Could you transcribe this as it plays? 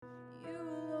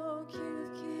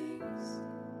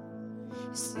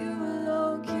Yes, you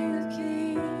alone, King of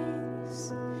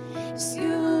Kings. Yes,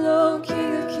 you alone,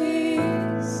 King of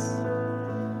Kings.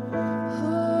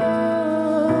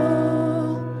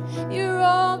 Oh, you're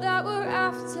all that we're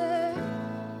after.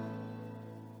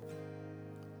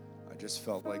 I just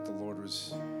felt like the Lord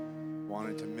was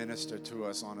wanting to minister to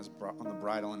us on the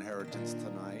bridal inheritance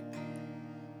tonight.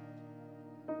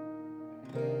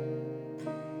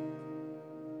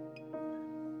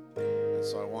 And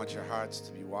so I want your hearts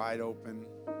to be wide open.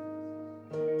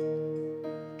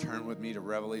 Turn with me to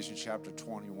Revelation chapter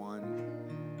 21.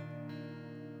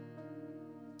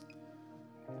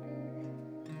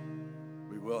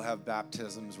 We will have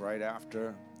baptisms right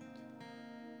after.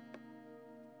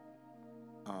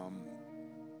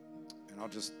 And I'll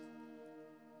just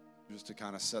to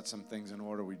kind of set some things in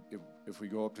order. If we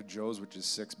go up to Joe's, which is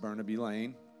 6 Burnaby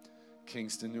Lane,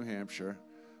 Kingston, New Hampshire,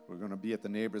 we're going to be at the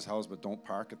neighbor's house, but don't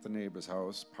park at the neighbor's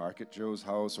house. Park at Joe's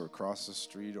house or across the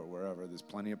street or wherever. There's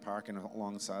plenty of parking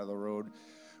alongside of the road.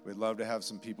 We'd love to have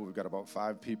some people. We've got about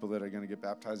 5 people that are going to get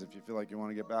baptized. If you feel like you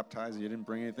want to get baptized and you didn't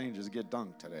bring anything, just get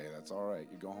dunked today. That's all right.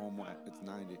 You go home wet. It's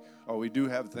 90. Oh, we do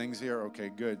have things here? Okay,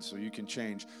 good. So you can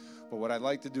change. But what I'd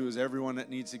like to do is everyone that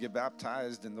needs to get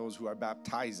baptized and those who are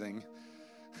baptizing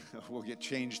will get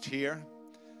changed here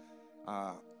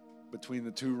between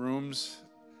the 2 rooms.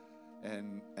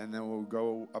 And then we'll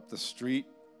go up the street,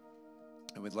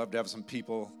 and we'd love to have some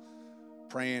people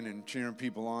praying and cheering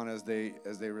people on as they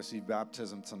receive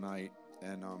baptism tonight,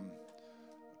 and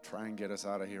try and get us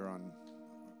out of here on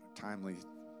timely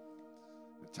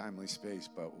space.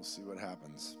 But we'll see what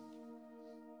happens.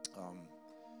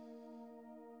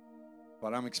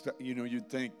 But I'm you'd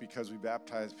think because we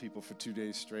baptized people for 2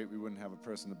 days straight, we wouldn't have a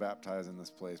person to baptize in this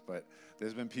place. But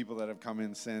there's been people that have come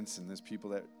in since, and there's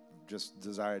people that just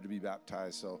desire to be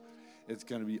baptized. So it's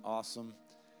going to be awesome.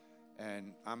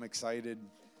 And I'm excited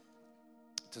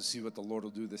to see what the Lord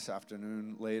will do this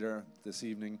afternoon, later this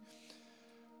evening.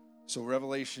 So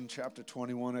Revelation chapter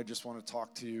 21, I just want to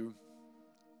talk to you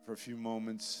for a few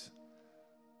moments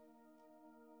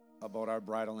about our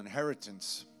bridal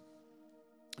inheritance.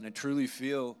 And I truly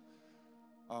feel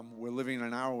we're living in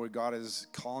an hour where God is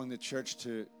calling the church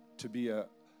to be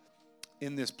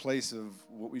in this place of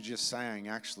what we just sang,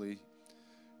 actually,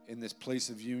 in this place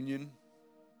of union,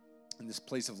 in this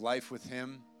place of life with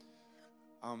Him.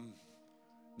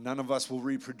 None of us will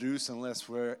reproduce unless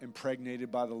we're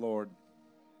impregnated by the Lord.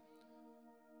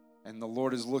 And the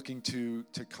Lord is looking to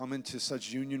come into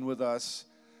such union with us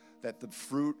that the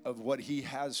fruit of what He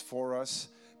has for us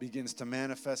begins to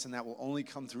manifest, and that will only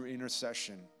come through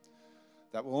intercession.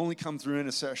 That will only come through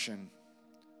intercession.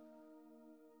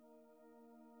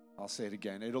 I'll say it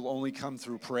again. It'll only come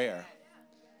through prayer.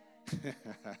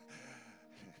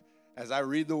 As I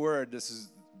read the Word,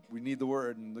 we need the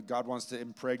Word, and God wants to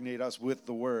impregnate us with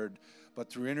the Word. But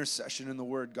through intercession in the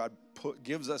Word, God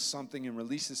gives us something and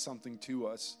releases something to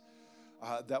us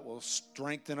that will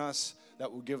strengthen us,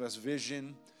 that will give us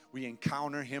vision. We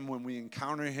encounter Him. When we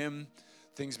encounter Him,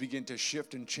 things begin to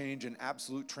shift and change, and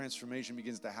absolute transformation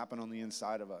begins to happen on the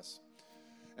inside of us.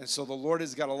 And so the Lord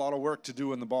has got a lot of work to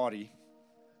do in the body.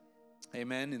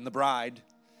 Amen. In the bride,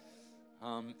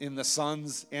 in the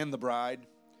sons and the bride.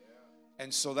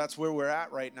 And so that's where we're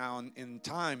at right now in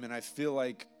time. And I feel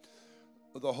like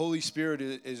the Holy Spirit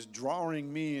is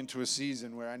drawing me into a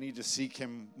season where I need to seek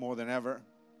Him more than ever.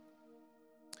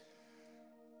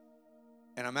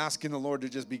 And I'm asking the Lord to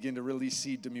just begin to release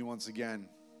seed to me once again.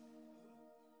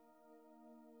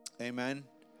 Amen.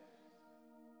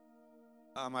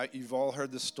 You've all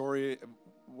heard the story.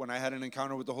 When I had an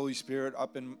encounter with the Holy Spirit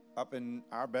up in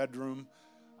our bedroom,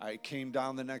 I came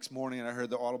down the next morning and I heard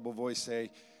the audible voice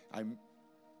say,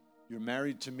 "You're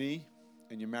married to me,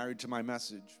 and you're married to my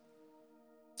message."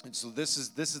 And so this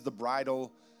is the bridal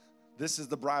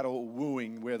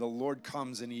wooing, where the Lord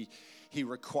comes and you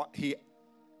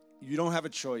don't have a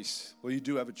choice. Well, you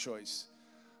do have a choice,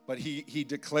 but He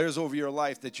declares over your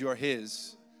life that you're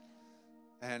His.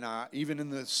 And even in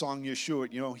the song Yeshua,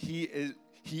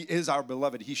 He is our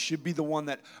beloved. He should be the one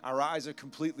that our eyes are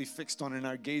completely fixed on and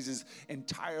our gaze is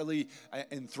entirely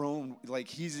enthroned. Like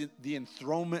He's the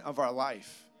enthronement of our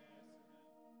life.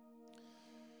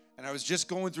 And I was just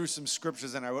going through some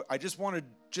scriptures, and I just want to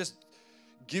just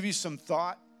give you some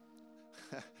thought.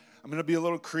 I'm going to be a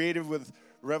little creative with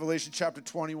Revelation chapter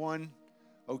 21,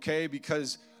 okay?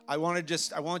 Because I want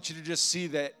you to just see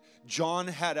that John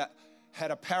had a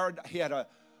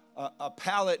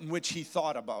palette in which he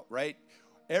thought about, right?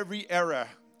 Every era,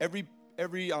 every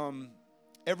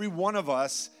one of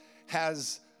us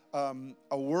has a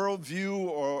worldview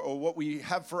or what we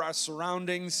have for our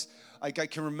surroundings. Like I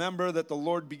can remember that the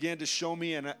Lord began to show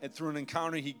me, and through an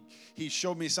encounter, He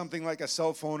showed me something like a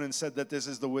cell phone and said that this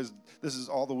is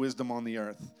all the wisdom on the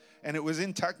earth. And it was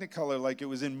in Technicolor, like it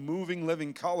was in moving,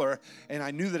 living color, and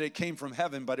I knew that it came from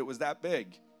heaven, but it was that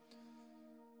big.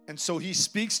 And so He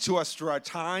speaks to us through our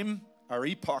time, our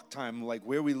epoch time, like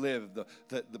where we live,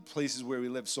 the places where we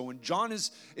live. So when John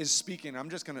is speaking, I'm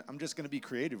just gonna be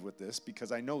creative with this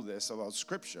because I know this about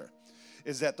Scripture.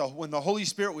 Is that when the Holy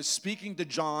Spirit was speaking to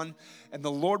John and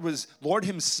the Lord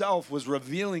Himself was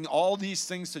revealing all these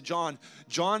things to John,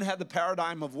 John had the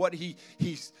paradigm of what he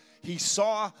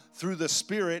saw through the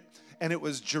Spirit, and it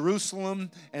was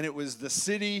Jerusalem, and it was the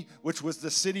city, which was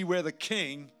the city where the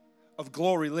King of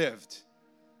glory lived.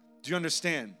 Do you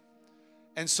understand?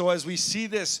 And so as we see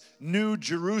this new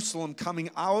Jerusalem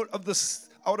coming out of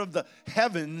the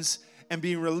heavens and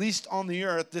being released on the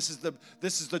earth, this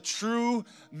is the true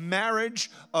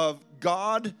marriage of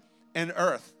God and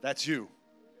earth. That's you.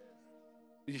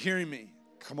 Are you hearing me?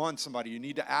 Come on, somebody. You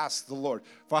need to ask the Lord.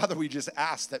 Father, we just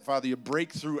ask that, Father, you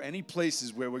break through any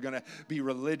places where we're going to be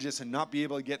religious and not be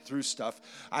able to get through stuff.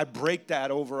 I break that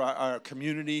over our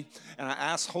community, and I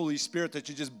ask, Holy Spirit, that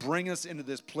you just bring us into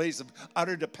this place of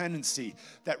utter dependency,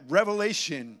 that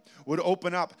revelation would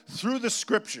open up through the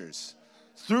Scriptures,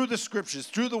 through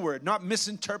the Word, not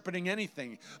misinterpreting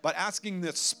anything, but asking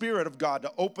the Spirit of God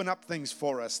to open up things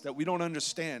for us that we don't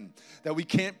understand, that we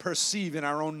can't perceive in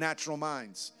our own natural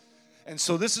minds. And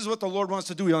so this is what the Lord wants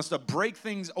to do. He wants to break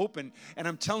things open. And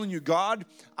I'm telling you, God,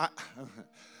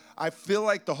 I feel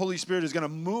like the Holy Spirit is going to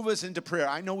move us into prayer.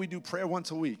 I know we do prayer once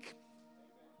a week.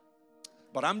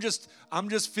 But I'm just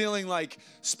feeling like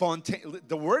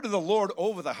the word of the Lord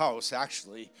over the house,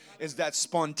 actually, is that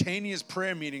spontaneous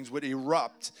prayer meetings would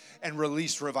erupt and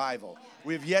release revival.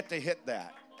 We have yet to hit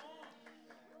that.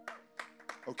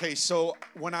 Okay, so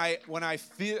when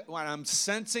I'm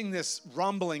sensing this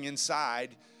rumbling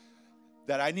inside,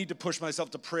 that I need to push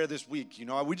myself to prayer this week. You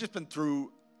know, we've just been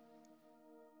through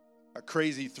a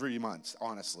crazy 3 months,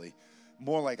 honestly.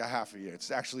 More like a half a year. It's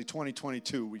actually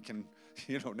 2022. We can,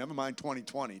 never mind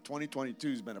 2020. 2022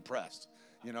 has been oppressed,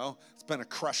 It's been a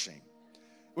crushing,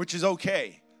 which is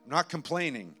okay. I'm not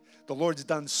complaining. The Lord's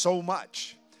done so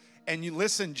much. And you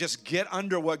listen, just get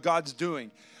under what God's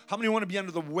doing. How many want to be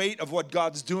under the weight of what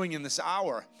God's doing in this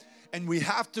hour? And we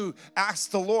have to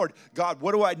ask the Lord, God,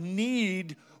 what do I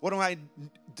need? What am I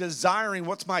desiring?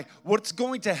 What's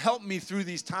going to help me through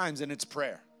these times? And it's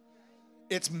prayer.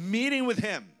 It's meeting with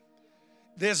Him.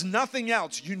 There's nothing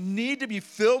else. You need to be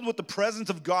filled with the presence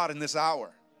of God in this hour.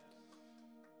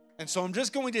 And so I'm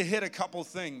just going to hit a couple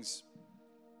things.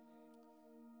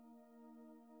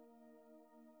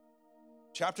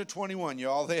 Chapter 21, you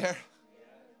all there?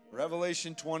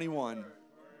 Revelation 21.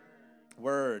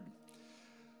 Word.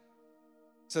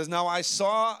 It says, now I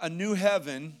saw a new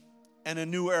heaven and a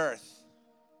new earth.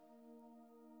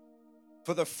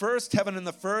 For the first heaven and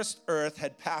the first earth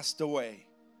had passed away,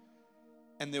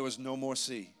 and there was no more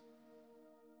sea.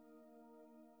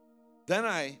 Then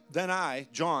I,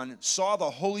 John, saw the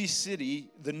holy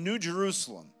city, the New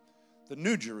Jerusalem. The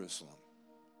New Jerusalem.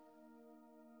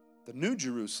 The New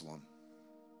Jerusalem.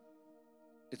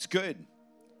 It's good.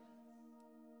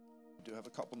 I do have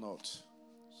a couple notes,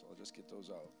 so I'll just get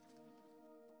those out.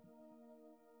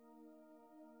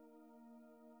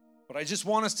 But I just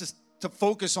want us to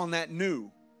focus on that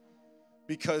new,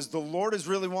 because the Lord is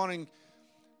really wanting,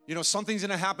 something's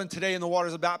going to happen today in the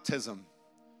waters of baptism.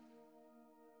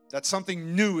 That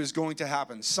something new is going to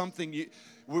happen.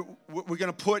 We're going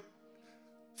to put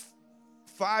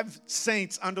 5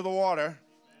 saints under the water,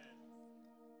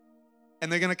 and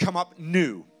they're going to come up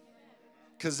new.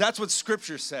 Because that's what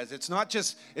Scripture says. It's not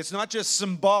just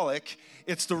symbolic,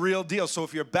 it's the real deal. So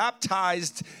if you're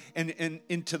baptized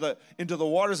into the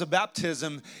waters of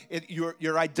baptism,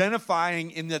 you're identifying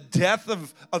in the death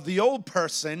of the old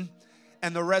person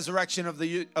and the resurrection of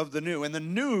the new. And the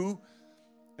new,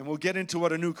 and we'll get into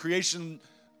what a new creation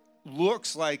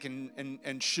looks like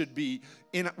and should be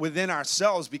within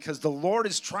ourselves, because the Lord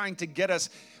is trying to get us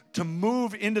to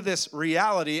move into this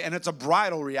reality, and it's a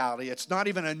bridal reality. It's not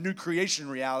even a new creation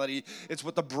reality. It's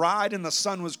what the bride and the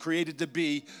son was created to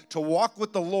be, to walk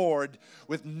with the Lord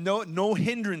with no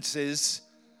hindrances,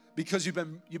 because you've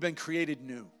been created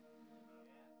new.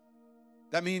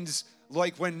 That means,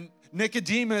 like when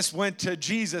Nicodemus went to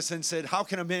Jesus and said, how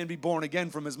can a man be born again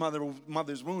from his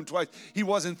mother's womb twice? He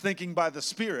wasn't thinking by the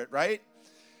Spirit, right?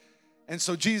 And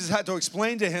so Jesus had to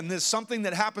explain to him, there's something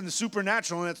that happens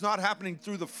supernatural, and it's not happening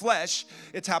through the flesh,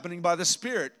 it's happening by the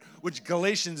Spirit, which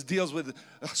Galatians deals with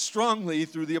strongly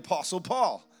through the Apostle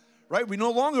Paul, right? We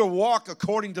no longer walk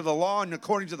according to the law and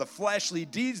according to the fleshly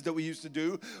deeds that we used to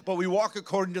do, but we walk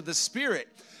according to the Spirit.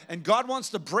 And God wants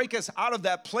to break us out of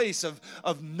that place of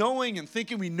knowing and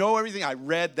thinking we know everything. I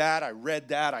read that,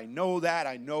 I know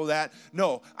that.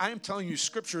 No, I am telling you,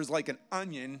 Scripture is like an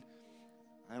onion.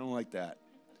 I don't like that.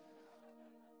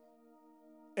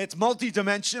 It's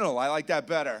multidimensional. I like that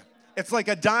better. It's like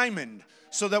a diamond,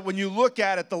 so that when you look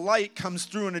at it, the light comes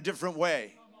through in a different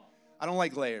way. I don't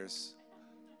like layers.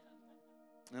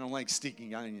 I don't like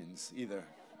sticking onions either.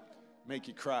 Make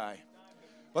you cry.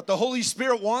 But the Holy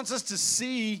Spirit wants us to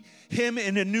see Him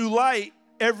in a new light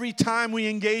every time we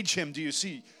engage Him. Do you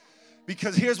see?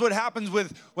 Because here's what happens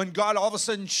when God all of a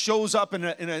sudden shows up in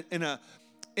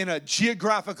a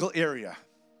geographical area.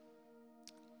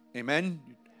 Amen?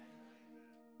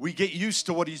 We get used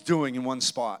to what He's doing in one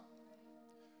spot.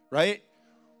 Right?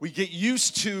 We get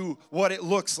used to what it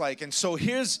looks like. And so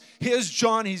here's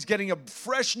John. He's getting a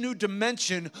fresh new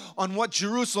dimension on what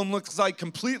Jerusalem looks like,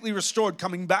 completely restored,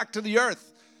 coming back to the earth.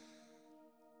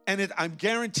 And I'm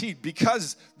guaranteed,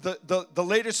 because the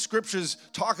latest scriptures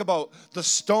talk about the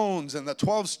stones and the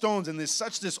 12 stones, and there's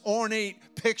such this ornate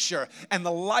picture and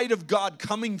the light of God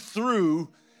coming through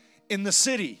in the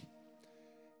city.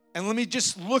 And let me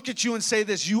just look at you and say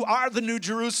this. You are the new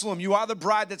Jerusalem. You are the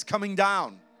bride that's coming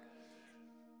down.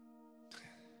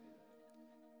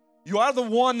 You are the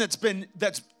one that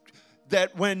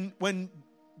when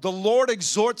the Lord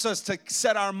exhorts us to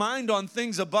set our mind on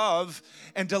things above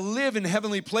and to live in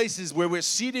heavenly places where we're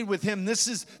seated with Him. This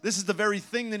is the very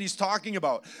thing that He's talking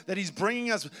about, that He's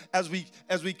bringing us as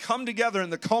we come together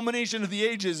in the culmination of the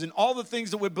ages and all the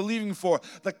things that we're believing for,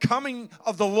 the coming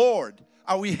of the Lord.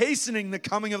 Are we hastening the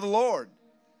coming of the Lord?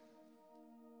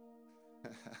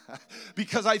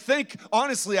 Because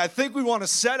honestly, I think we want to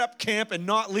set up camp and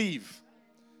not leave.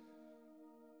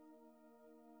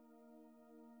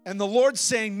 And the Lord's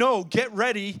saying, no, get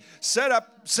ready, set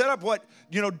up what,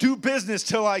 do business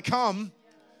till I come.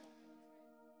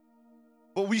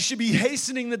 But we should be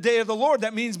hastening the day of the Lord.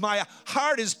 That means my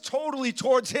heart is totally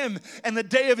towards Him and the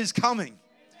day of His coming.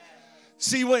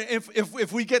 See,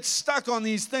 if we get stuck on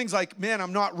these things like, man,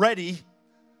 I'm not ready,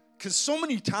 because so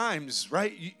many times,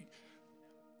 right,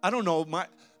 I don't know,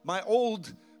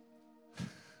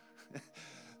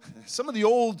 some of the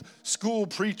old school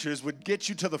preachers would get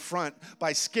you to the front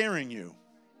by scaring you.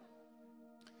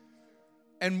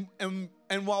 And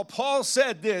while Paul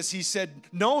said this, he said,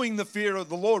 knowing the fear of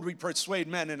the Lord, we persuade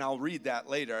men, and I'll read that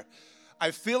later.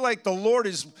 I feel like the Lord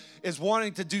is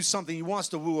wanting to do something. He wants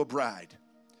to woo a bride.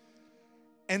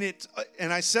 And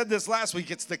I said this last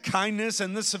week, it's the kindness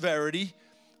and the severity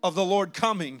of the Lord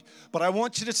coming. But I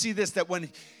want you to see this, that when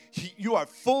you are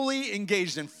fully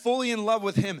engaged and fully in love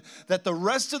with Him, that the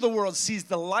rest of the world sees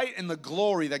the light and the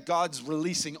glory that God's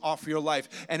releasing off your life,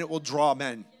 and it will draw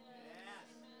men.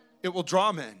 It will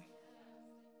draw men.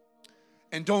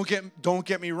 And don't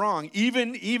get me wrong,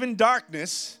 even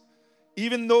darkness,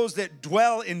 even those that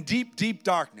dwell in deep, deep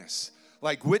darkness,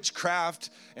 like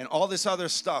witchcraft and all this other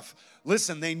stuff,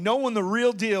 listen, they know when the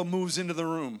real deal moves into the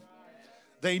room.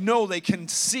 They know, they can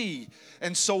see.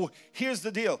 And so here's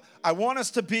the deal. I want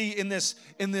us to be in this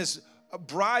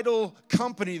bridal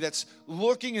company that's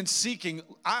looking and seeking.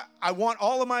 I want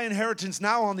all of my inheritance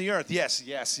now on the earth. Yes,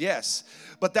 yes, yes.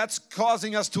 But that's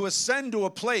causing us to ascend to a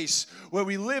place where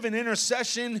we live in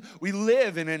intercession. We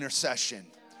live in intercession.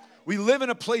 We live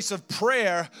in a place of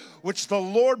prayer, which the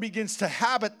Lord begins to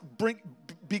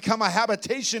become a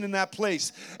habitation in that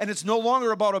place. And it's no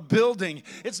longer about a building.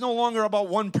 It's no longer about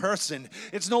one person.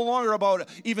 It's no longer about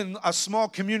even a small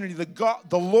community.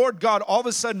 The Lord God all of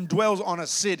a sudden dwells on a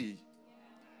city.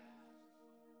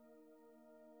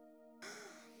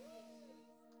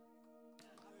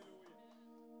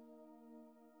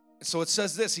 So it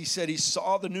says this, he said he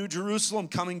saw the new Jerusalem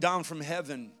coming down from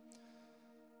heaven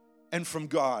and from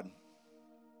God,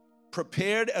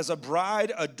 prepared as a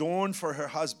bride adorned for her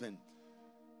husband.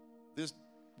 I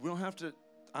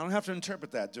don't have to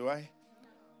interpret that, do I?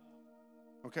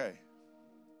 Okay.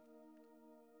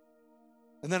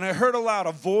 And then I heard aloud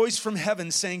a voice from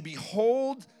heaven saying,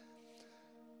 Behold,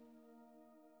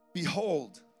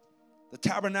 the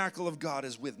tabernacle of God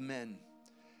is with men,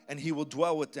 and He will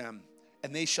dwell with them,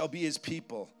 and they shall be His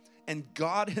people, and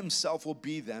God Himself will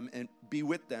be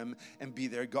with them and be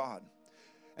their God.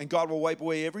 And God will wipe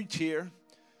away every tear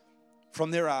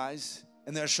from their eyes,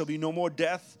 and there shall be no more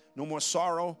death, no more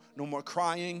sorrow, no more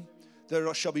crying.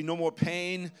 There shall be no more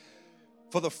pain,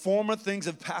 for the former things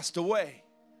have passed away.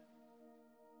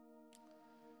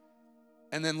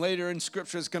 And then later in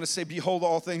Scripture it's going to say, Behold,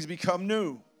 all things become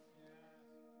new.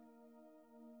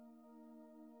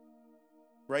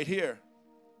 Right here.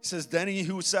 He says, then he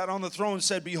who sat on the throne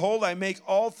said, behold, I make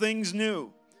all things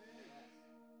new.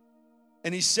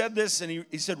 And he said this, and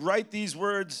he said, write these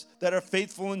words that are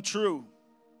faithful and true.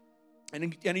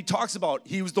 And he talks about,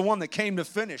 he was the one that came to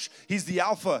finish. He's the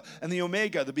Alpha and the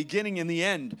Omega, the beginning and the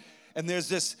end. And there's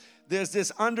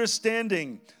this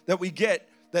understanding that we get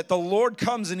that the Lord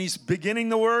comes and he's beginning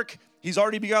the work. He's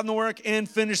already begun the work and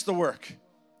finished the work.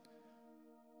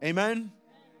 Amen?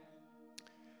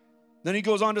 Then he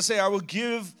goes on to say, I will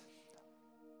give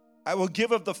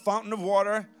of the fountain of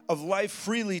water of life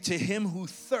freely to him who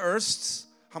thirsts.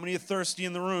 How many are thirsty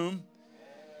in the room?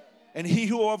 And he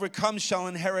who overcomes shall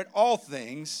inherit all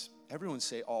things. Everyone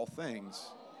say all things.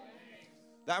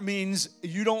 That means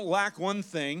you don't lack one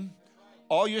thing.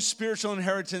 All your spiritual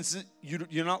inheritance,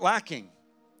 you're not lacking.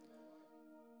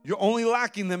 You're only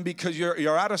lacking them because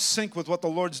you're out of sync with what the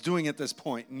Lord's doing at this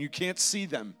point, and you can't see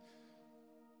them.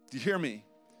 Do you hear me?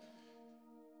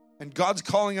 And God's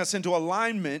calling us into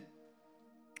alignment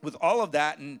with all of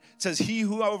that, and it says, he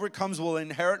who overcomes will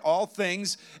inherit all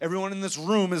things. Everyone in this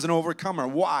room is an overcomer.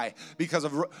 Why? Because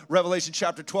of Revelation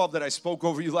chapter 12 that I spoke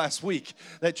over you last week,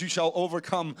 that you shall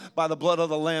overcome by the blood of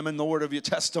the Lamb and the word of your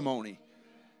testimony.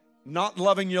 Not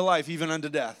loving your life even unto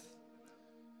death.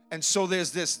 And so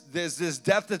there's this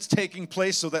death that's taking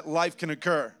place so that life can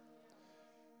occur.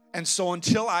 And so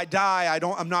until I die,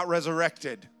 I'm not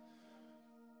resurrected.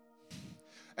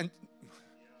 And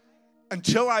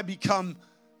until I become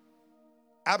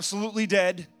absolutely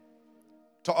dead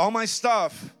to all my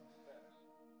stuff,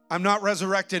 I'm not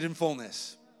resurrected in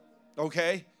fullness.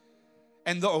 Okay?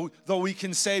 And though we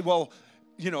can say, well,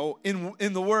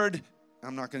 in the word,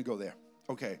 I'm not going to go there.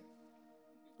 Okay.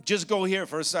 Just go here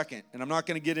for a second, and I'm not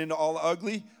going to get into all the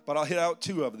ugly, but I'll hit out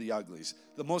two of the uglies,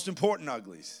 the most important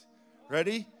uglies.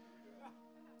 Ready?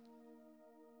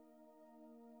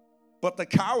 But the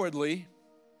cowardly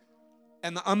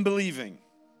and the unbelieving,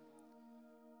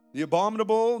 the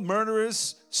abominable,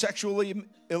 murderers, sexually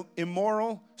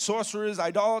immoral, sorcerers,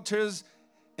 idolaters,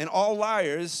 and all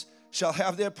liars shall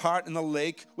have their part in the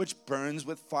lake which burns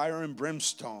with fire and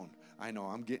brimstone. I know,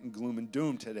 I'm getting gloom and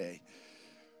doom today.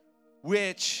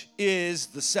 Which is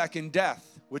the second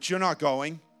death, which you're not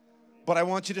going. But I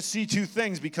want you to see two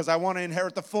things because I want to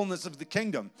inherit the fullness of the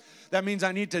kingdom. That means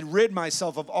I need to rid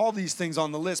myself of all these things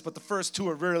on the list, but the first two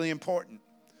are really important.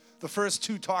 The first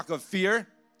two talk of fear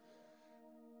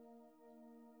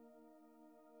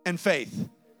and faith,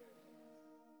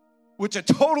 which are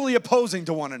totally opposing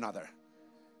to one another.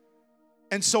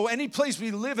 And so any place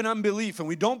we live in unbelief and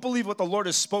we don't believe what the Lord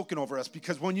has spoken over us,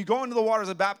 because when you go into the waters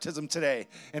of baptism today,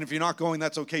 and if you're not going,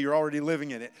 that's okay, you're already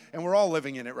living in it. And we're all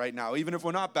living in it right now, even if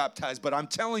we're not baptized. But I'm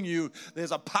telling you,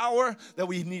 there's a power that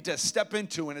we need to step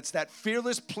into, and it's that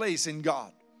fearless place in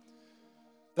God.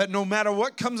 That no matter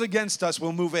what comes against us,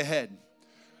 we'll move ahead.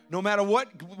 No matter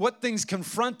what things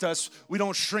confront us, we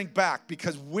don't shrink back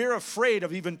because we're afraid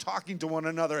of even talking to one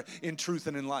another in truth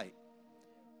and in light.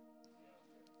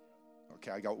 Okay,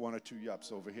 I got one or two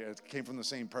yups over here. It came from the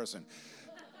same person.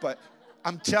 But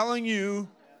I'm telling you,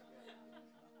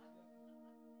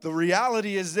 the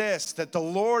reality is this, that the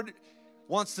Lord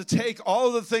wants to take all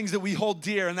of the things that we hold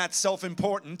dear, and that's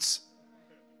self-importance.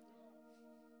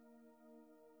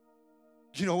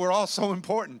 We're all so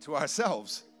important to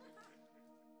ourselves.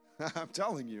 I'm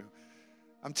telling you,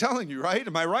 right?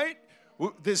 Am I right?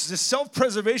 There's this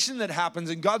self-preservation that happens,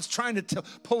 and God's trying to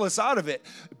pull us out of it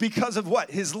because of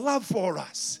what? His love for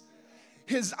us.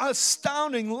 His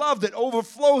astounding love that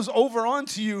overflows over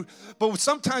onto you, but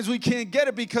sometimes we can't get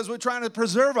it because we're trying to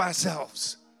preserve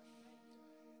ourselves.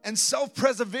 And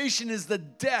self-preservation is the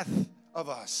death of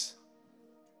us.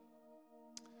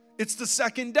 It's the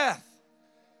second death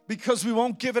because we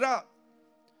won't give it up.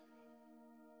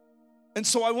 And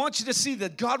so I want you to see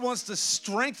that God wants to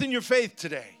strengthen your faith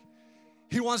today.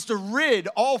 He wants to rid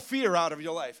all fear out of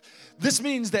your life. This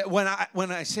means that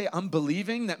when I say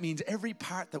unbelieving, that means every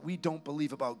part that we don't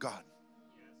believe about God.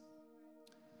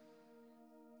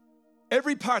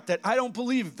 Every part that I don't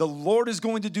believe the Lord is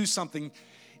going to do something,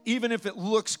 even if it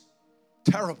looks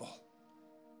terrible,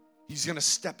 He's going to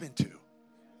step into,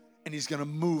 and He's going to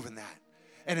move in that.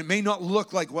 And it may not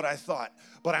look like what I thought,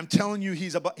 but I'm telling you,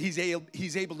 He's able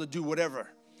to do whatever.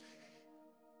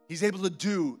 He's able to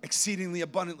do exceedingly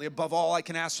abundantly above all I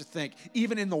can ask or think,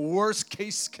 even in the worst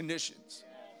case conditions.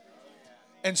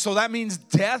 And so that means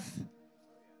death,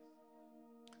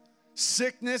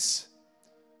 sickness,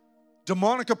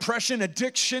 demonic oppression,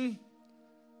 addiction.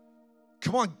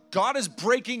 Come on, God is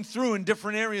breaking through in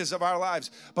different areas of our lives.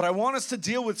 But I want us to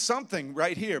deal with something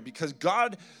right here because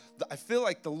God, I feel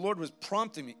like the Lord was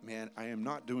prompting me. Man, I am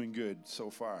not doing good so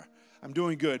far. I'm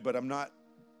doing good, but I'm not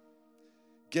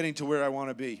getting to where I want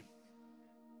to be.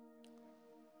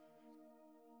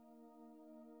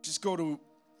 Just go to,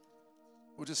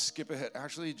 we'll just skip ahead.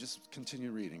 Actually, just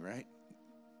continue reading, right?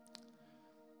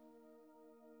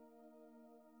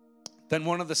 Then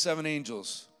one of the 7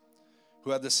 angels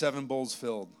who had the 7 bowls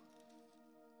filled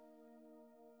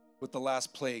with the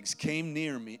last plagues came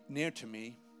near to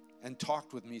me and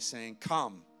talked with me, saying,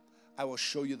 "Come, I will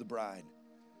show you the bride,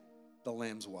 the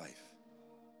Lamb's wife."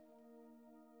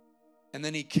 And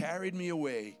then he carried me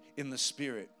away in the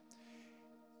Spirit,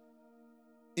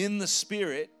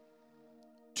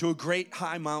 to a great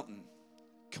high mountain.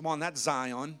 Come on, that's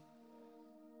Zion.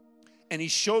 And he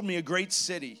showed me a great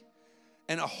city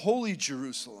and a holy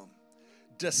Jerusalem,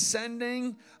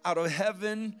 descending out of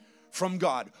heaven from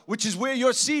God, which is where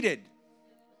you're seated.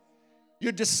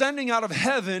 You're descending out of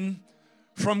heaven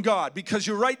from God because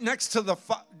you're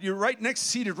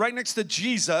seated right next to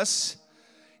Jesus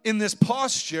in this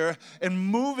posture and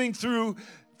moving through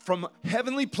from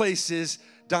heavenly places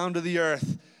down to the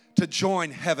earth to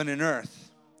join heaven and earth.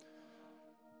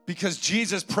 Because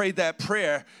Jesus prayed that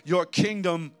prayer, your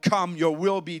kingdom come, your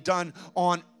will be done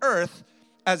on earth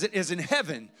as it is in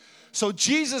heaven. So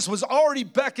Jesus was already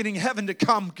beckoning heaven to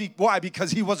come. Why?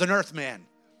 Because he was an earthman.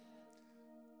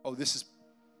 Oh, this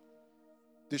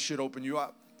should open you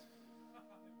up.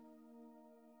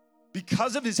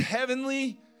 Because of his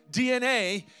heavenly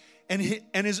DNA and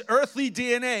his earthly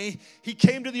DNA, he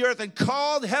came to the earth and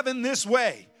called heaven this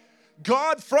way.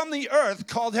 God from the earth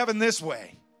called heaven this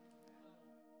way.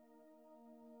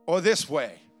 Or this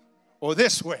way. Or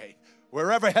this way.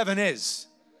 Wherever heaven is.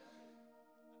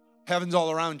 Heaven's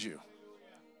all around you.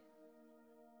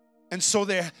 And so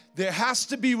there has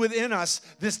to be within us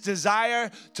this desire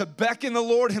to beckon the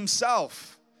Lord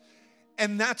himself.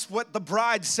 And that's what the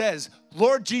bride says.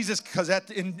 Lord Jesus, because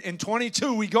in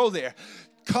 22 we go there.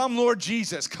 Come, Lord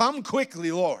Jesus. Come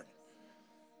quickly, Lord.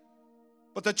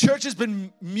 But the church has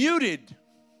been muted.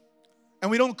 And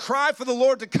we don't cry for the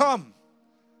Lord to come.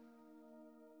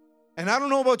 And I don't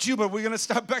know about you, but we're going to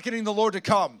start beckoning the Lord to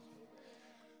come.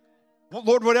 Well,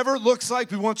 Lord, whatever it looks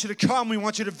like, we want you to come. We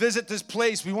want you to visit this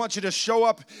place. We want you to show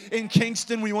up in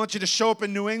Kingston. We want you to show up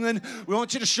in New England. We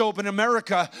want you to show up in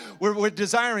America. We're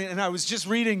desiring. And I was just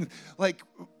reading,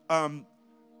 I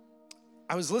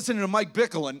was listening to Mike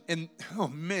Bickle, and oh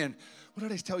man, what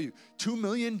did I tell you? 2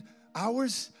 million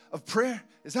hours of prayer?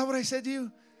 Is that what I said to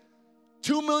you?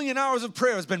 2 million hours of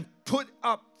prayer has been put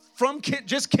up from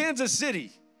just Kansas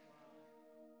City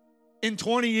in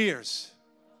 20 years.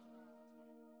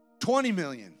 20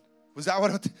 million. Was that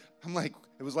what I'm like?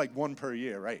 It was like 1 per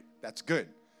year, right? That's good,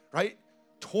 right?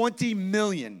 20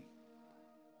 million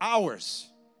hours.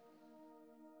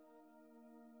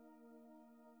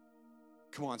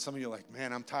 Come on, some of you are like,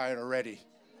 man, I'm tired already.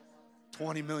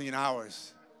 20 million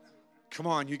hours. Come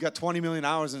on, you got 20 million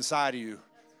hours inside of you.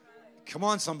 Come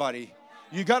on, somebody.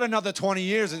 You got another 20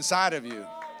 years inside of you.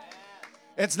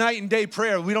 It's night and day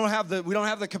prayer. We don't have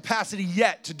the capacity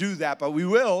yet to do that, but we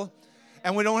will.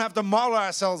 And we don't have to model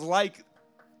ourselves like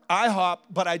IHOP,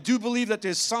 but I do believe that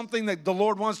there's something that the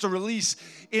Lord wants to release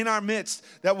in our midst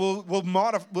that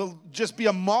will just be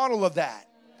a model of that.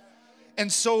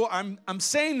 And so I'm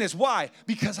saying this. Why?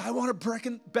 Because I want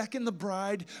to beckon the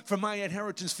bride for my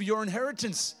inheritance, for your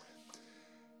inheritance.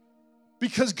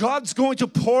 Because God's going to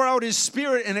pour out his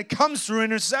Spirit, and it comes through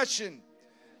intercession.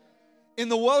 In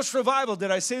the Welsh revival,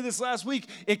 did I say this last week?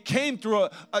 It came through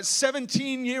a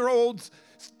 17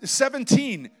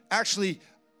 actually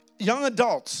young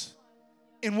adults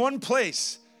in one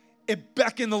place. It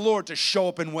beckoned the Lord to show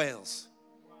up in Wales.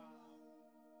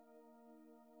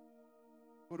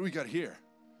 What do we got here?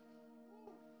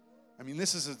 I mean,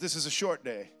 this is a short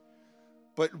day.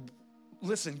 But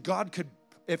listen, God could,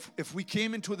 if we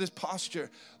came into this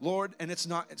posture, Lord, and it's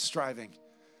striving.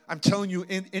 I'm telling you,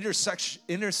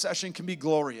 intercession can be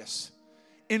glorious.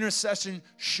 Intercession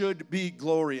should be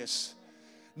glorious.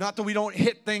 Not that we don't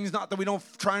hit things, not that we don't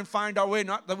try and find our way,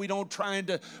 not that we don't try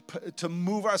to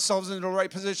move ourselves into the right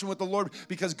position with the Lord,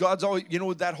 because God's always,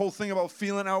 that whole thing about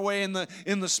feeling our way in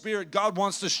the Spirit. God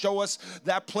wants to show us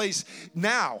that place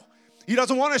now. He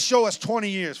doesn't want to show us 20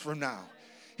 years from now.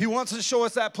 He wants to show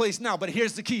us that place now. But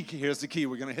here's the key.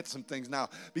 We're going to hit some things now,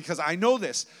 because I know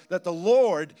this, that the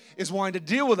Lord is wanting to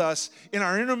deal with us in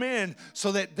our inner man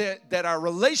so that our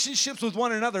relationships with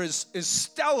one another is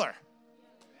stellar.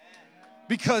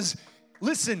 Because,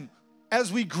 listen,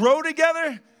 as we grow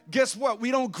together, guess what?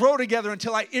 We don't grow together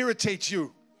until I irritate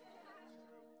you.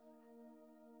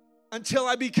 Until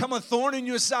I become a thorn in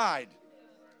your side.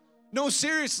 No,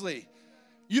 seriously.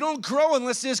 You don't grow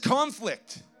unless there's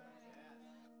conflict.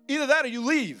 Either that or you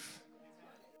leave.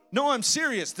 No, I'm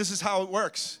serious. This is how it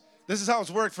works. This is how it's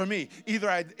worked for me. Either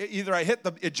I hit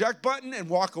the eject button and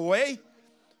walk away,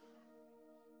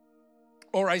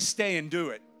 or I stay and do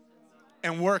it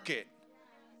and work it.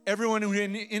 Everyone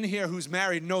in here who's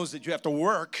married knows that you have to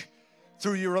work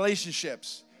through your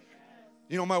relationships.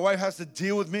 You know, my wife has to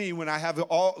deal with me when I have it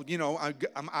all, you know,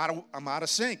 I'm out of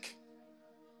sync.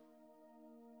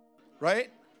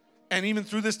 Right? And even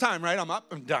through this time, right? I'm up,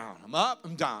 I'm down. I'm up,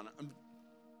 I'm down.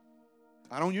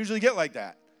 I don't usually get like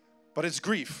that. But it's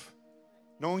grief.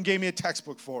 No one gave me a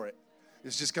textbook for it.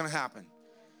 It's just going to happen.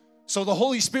 So the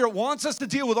Holy Spirit wants us to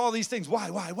deal with all these things.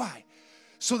 Why?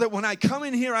 So that when I come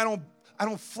in here, I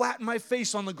don't flatten my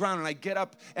face on the ground and I get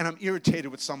up and I'm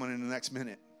irritated with someone in the next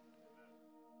minute.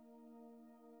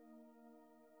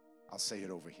 I'll say it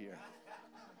over here.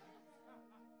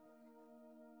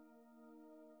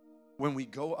 When we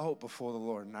go out before the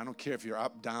Lord, and I don't care if you're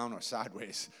up, down, or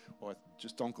sideways, or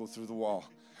just don't go through the wall,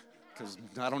 because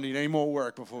I don't need any more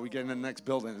work before we get in the next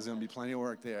building. There's going to be plenty of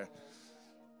work there.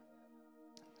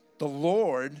 The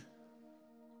Lord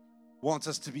wants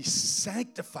us to be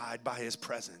sanctified by His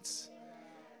presence.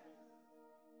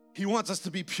 He wants us to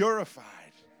be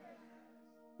purified,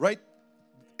 right?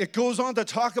 It goes on to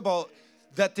talk about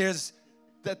that there's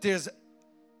where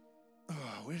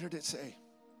did it say?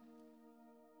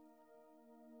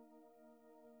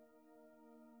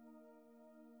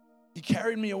 He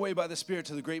carried me away by the Spirit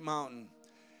to the great mountain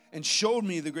and showed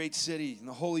me the great city and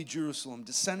the holy Jerusalem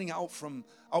descending out from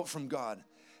God,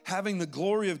 having the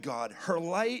glory of God. Her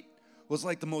light was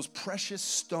like the most precious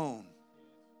stone.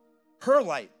 Her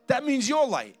light. That means your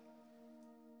light.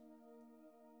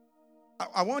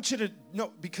 I want you to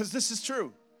know, because this is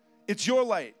true. It's your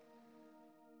light.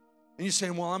 And you're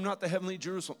saying, well, I'm not the heavenly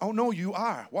Jerusalem. Oh, no, you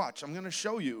are. Watch, I'm going to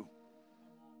show you.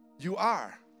 You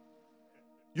are.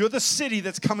 You're the city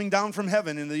that's coming down from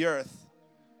heaven in the earth.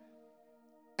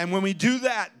 And when we do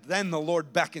that, then the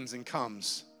Lord beckons and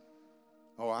comes.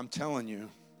 Oh, I'm telling you.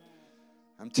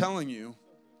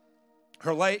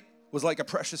 Her light was like a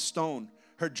precious stone.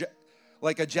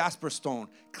 Like a jasper stone.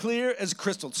 Clear as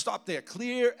crystal. Stop there.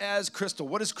 Clear as crystal.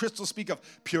 What does crystal speak of?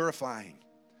 Purifying.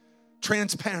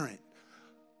 Transparent.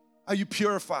 Are you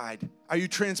purified? Are you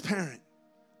transparent?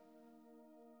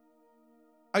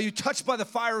 Are you touched by the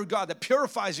fire of God that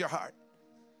purifies your heart?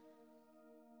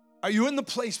 Are you in the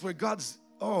place where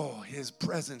His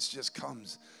presence just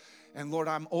comes? And Lord,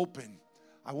 I'm open.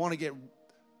 I want to get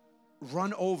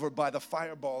run over by the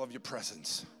fireball of your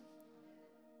presence.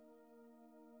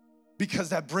 Because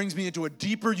that brings me into a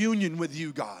deeper union with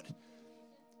you, God.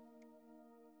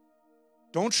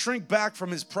 Don't shrink back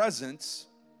from His presence.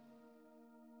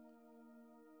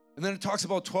 And then it talks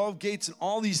about 12 gates and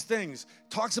all these things.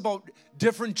 It talks about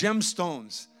different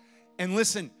gemstones. And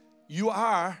listen, you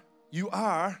are.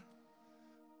 1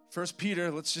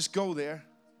 Peter, let's just go there.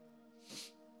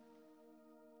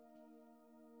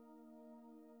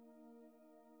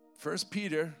 First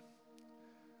Peter,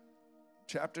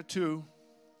 chapter 2.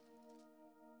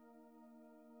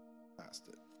 Past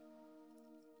it.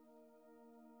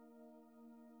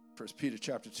 1 Peter,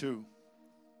 chapter 2.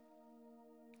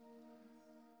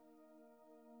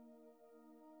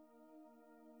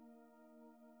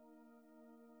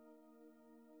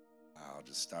 I'll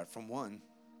just start from 1.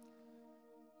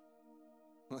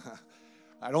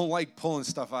 I don't like pulling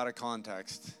stuff out of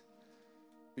context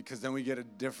because then we get a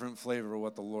different flavor of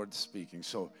what the Lord's speaking.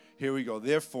 So here we go.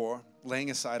 Therefore, laying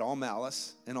aside all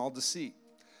malice and all deceit.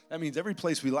 That means every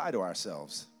place we lie to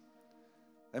ourselves.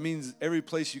 That means every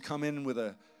place you come in with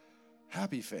a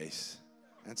happy face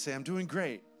and say, I'm doing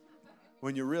great,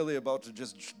 when you're really about to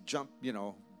just jump,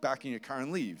 back in your car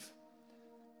and leave.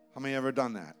 How many ever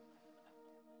done that?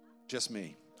 Just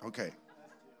me. Okay.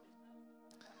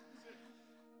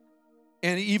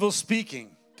 And evil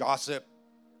speaking, gossip,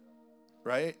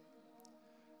 right?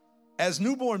 As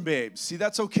newborn babes. See,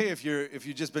 that's okay if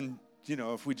you've just been,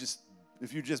 if you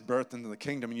just birthed into the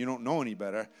kingdom and you don't know any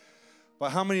better. But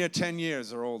how many are 10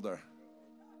 years or older?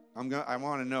 I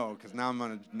want to know, because now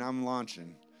I'm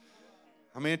launching.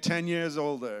 How many are 10 years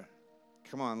older?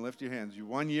 Come on, lift your hands. You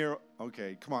 1 year?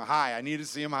 Okay, come on, high. I need to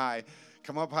see them high.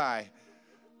 Come up high.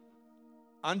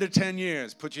 Under 10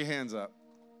 years, put your hands up.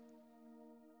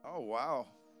 Oh, wow.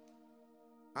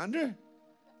 Under?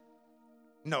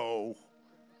 No.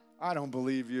 I don't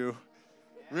believe you.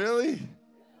 Really?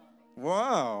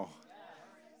 Wow.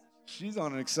 She's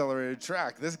on an accelerated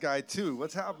track. This guy, too.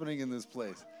 What's happening in this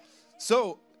place?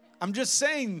 So, I'm just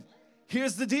saying,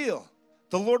 here's the deal.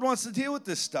 The Lord wants to deal with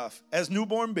this stuff. As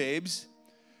newborn babes,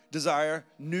 desire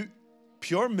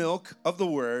pure milk of the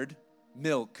word,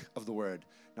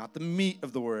 not the meat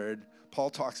of the word, Paul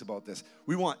talks about this.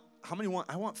 How many want?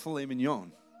 I want filet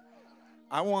mignon.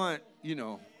 I want,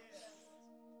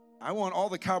 I want all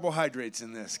the carbohydrates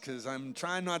in this because I'm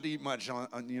trying not to eat much on,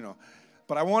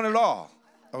 but I want it all,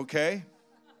 okay?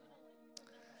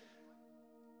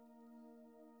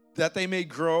 That they may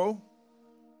grow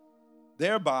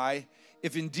thereby,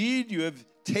 if indeed you have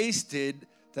tasted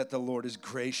that the Lord is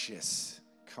gracious.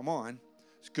 Come on,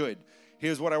 it's good.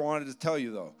 Here's what I wanted to tell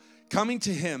you though. Coming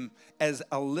to him as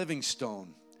a living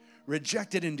stone,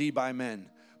 rejected indeed by men,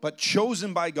 but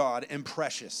chosen by God and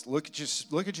precious. Look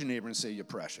at your neighbor and say, you're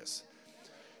precious.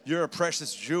 You're a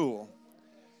precious jewel.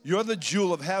 You're the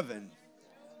jewel of heaven,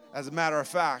 as a matter of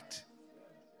fact.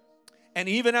 And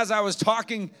even as I was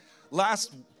talking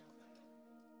last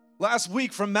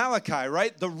week from Malachi,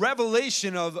 right? The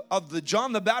revelation of the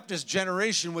John the Baptist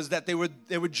generation was that they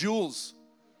were jewels.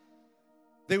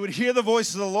 They would hear the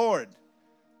voice of the Lord.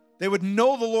 They would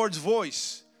know the Lord's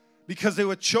voice because they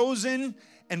were chosen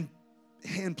and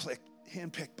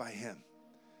handpicked by him.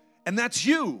 And that's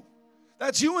you.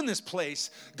 That's you in this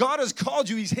place. God has called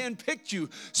you. He's handpicked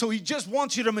you. So he just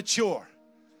wants you to mature.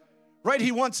 Right?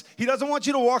 He doesn't want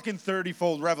you to walk in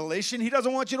 30-fold revelation. He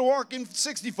doesn't want you to walk in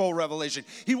 60-fold revelation.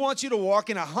 He wants you to walk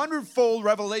in 100-fold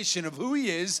revelation of who he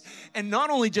is, and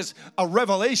not only just a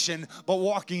revelation, but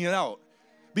walking it out.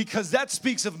 Because that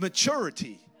speaks of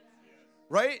maturity.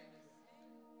 Right?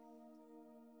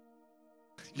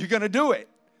 You're going to do it.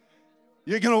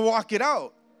 You're going to walk it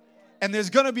out. And there's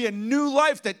going to be a new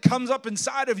life that comes up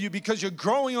inside of you because you're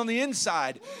growing on the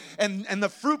inside. And the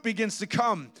fruit begins to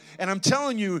come. And I'm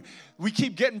telling you, we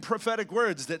keep getting prophetic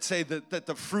words that say that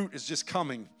the fruit is just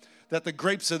coming. That the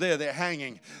grapes are there. They're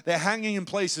hanging. They're hanging in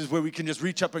places where we can just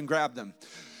reach up and grab them.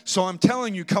 So I'm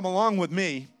telling you, come along with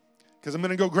me because I'm going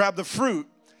to go grab the fruit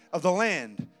of the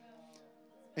land.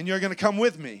 And you're going to come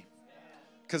with me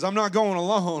because I'm not going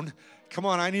alone. Come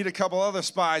on, I need a couple other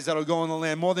spies that'll go in the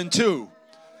land, more than 2.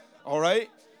 All right?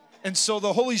 And so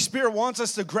the Holy Spirit wants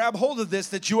us to grab hold of this,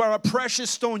 that you are a precious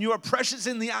stone. You are precious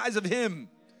in the eyes of him.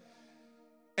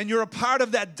 And you're a part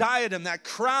of that diadem, that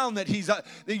crown that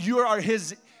that you are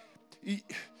his.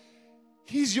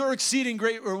 He's your exceeding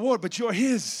great reward, but you're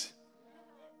his.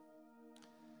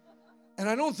 And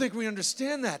I don't think we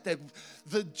understand that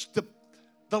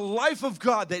the life of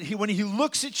God, that when he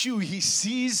looks at you, he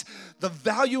sees the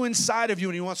value inside of you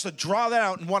and he wants to draw that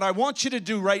out. And what I want you to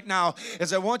do right now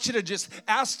is I want you to just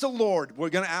ask the Lord. We're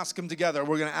going to ask him together.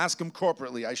 We're going to ask him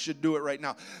corporately. I should do it right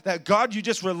now. That God, you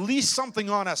just release something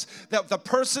on us. That the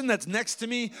person that's next to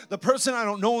me, the person I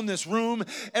don't know in this room,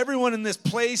 everyone in this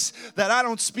place that I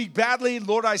don't speak badly,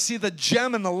 Lord, I see the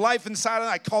gem and the life inside of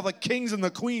them. I call the kings and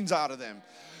the queens out of them.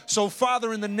 So,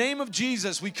 Father, in the name of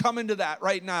Jesus, we come into that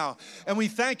right now. And we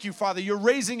thank you, Father. You're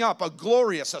raising up a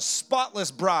glorious, a spotless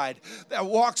bride that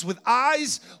walks with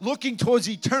eyes looking towards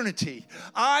eternity.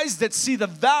 Eyes that see the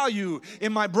value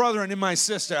in my brother and in my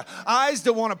sister. Eyes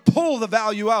that want to pull the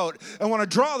value out and want to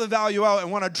draw the value out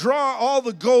and want to draw all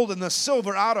the gold and the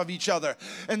silver out of each other.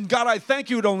 And God, I thank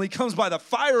you. It only comes by the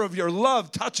fire of your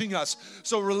love touching us.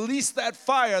 So release that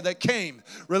fire that came.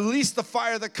 Release the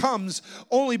fire that comes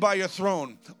only by your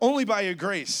throne. Only by your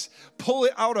grace. Pull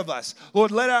it out of us.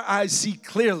 Lord, let our eyes see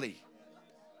clearly.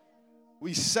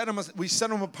 We set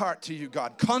them apart to you,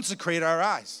 God. Consecrate our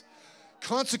eyes.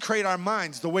 Consecrate our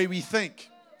minds the way we think.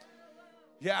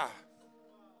 Yeah.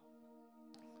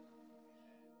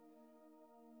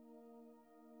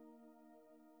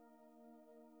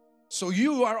 So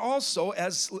you are also,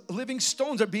 as living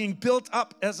stones, are being built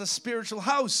up as a spiritual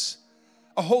house,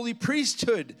 a holy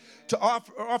priesthood to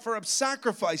offer up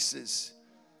sacrifices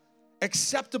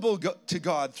acceptable to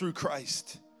God through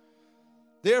Christ.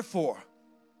 Therefore,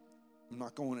 I'm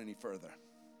not going any further.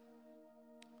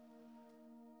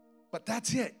 But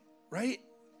that's it, right?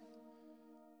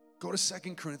 Go to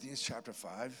 2 Corinthians chapter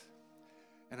 5,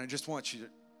 and I just want you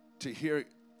to hear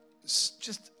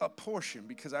just a portion,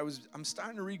 because I'm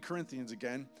starting to read Corinthians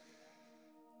again,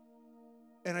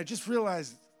 and I just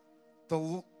realized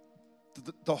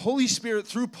the Holy Spirit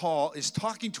through Paul is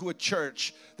talking to a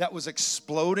church that was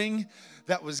exploding,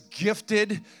 that was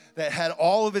gifted, that had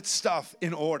all of its stuff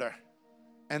in order.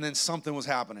 And then something was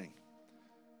happening.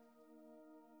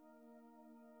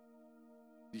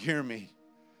 You hear me?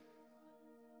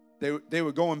 They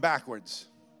were going backwards.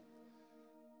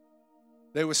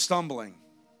 They were stumbling.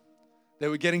 They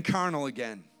were getting carnal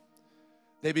again.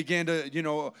 They began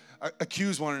to,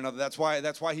 accuse one another. That's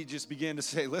why he just began to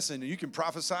say, listen, you can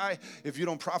prophesy. If you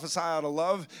don't prophesy out of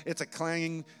love, it's a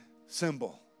clanging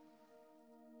cymbal.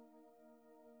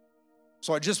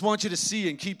 So I just want you to see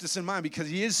and keep this in mind, because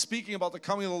he is speaking about the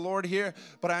coming of the Lord here.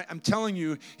 But I'm telling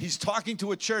you, he's talking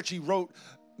to a church. He wrote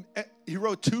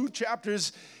 2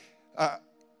 chapters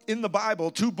in the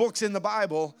Bible, 2 books in the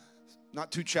Bible,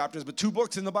 not 2 chapters, but 2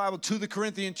 books in the Bible to the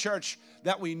Corinthian church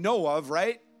that we know of,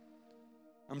 right?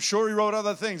 I'm sure he wrote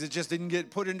other things. It just didn't get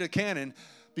put into canon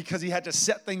because he had to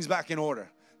set things back in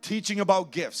order. Teaching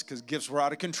about gifts, because gifts were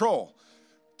out of control.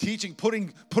 Teaching,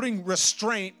 putting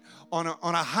restraint on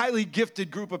a highly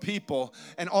gifted group of people,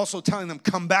 and also telling them,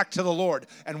 come back to the Lord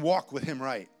and walk with him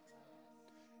right.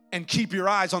 And keep your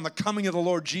eyes on the coming of the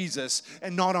Lord Jesus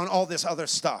and not on all this other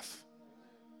stuff.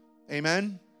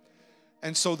 Amen?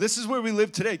 And so this is where we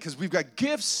live today, because we've got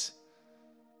gifts.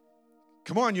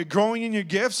 Come on, you're growing in your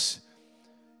gifts.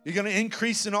 You're going to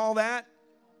increase in all that.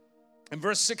 In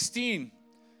verse 16,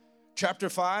 chapter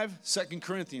 5, 2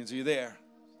 Corinthians, are you there?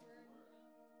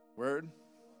 Word?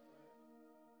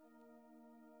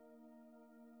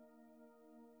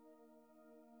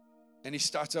 And he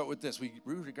starts out with this: we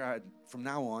regard from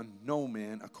now on no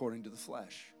man according to the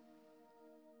flesh.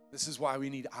 This is why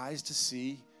we need eyes to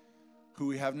see who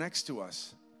we have next to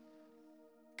us.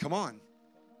 Come on.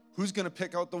 Who's going to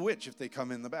pick out the witch if they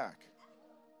come in the back?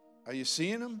 Are you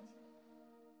seeing them?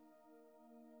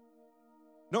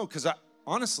 No, because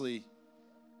honestly,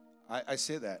 I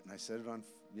say that, and I said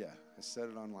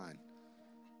it online.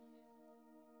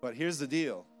 But here's the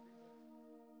deal.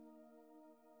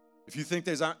 If you think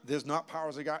there's not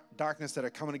powers of darkness that are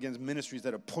coming against ministries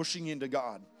that are pushing into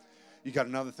God, you got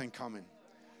another thing coming.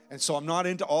 And so I'm not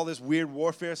into all this weird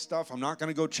warfare stuff. I'm not going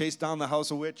to go chase down the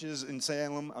house of witches in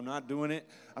Salem. I'm not doing it.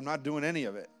 I'm not doing any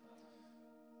of it.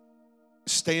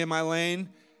 Stay in my lane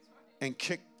and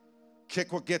kick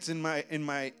what gets in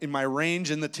my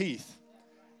range in the teeth.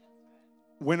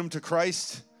 Win them to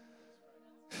Christ.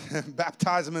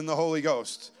 Baptize them in the Holy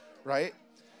Ghost, right?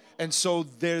 And so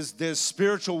there's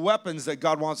spiritual weapons that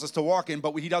God wants us to walk in,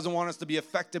 but he doesn't want us to be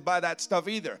affected by that stuff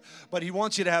either. But he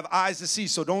wants you to have eyes to see,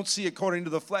 so don't see according to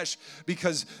the flesh,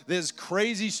 because there's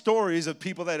crazy stories of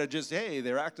people that are just, hey,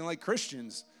 they're acting like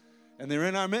Christians, and they're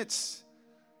in our midst,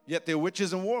 yet they're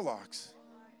witches and warlocks.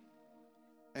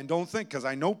 And don't think, because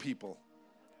I know people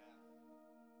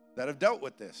that have dealt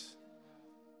with this.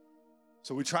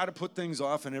 So we try to put things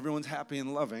off, and everyone's happy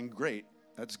and loving. Great,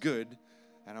 that's good.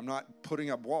 And I'm not putting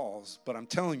up walls, but I'm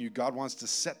telling you, God wants to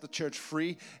set the church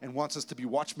free and wants us to be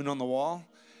watchmen on the wall.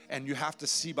 And you have to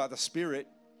see by the Spirit.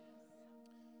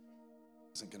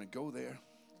 Isn't going to go there.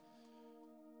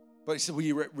 But he said,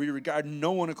 we regard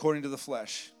no one according to the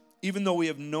flesh. Even though we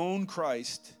have known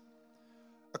Christ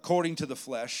according to the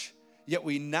flesh, yet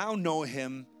we now know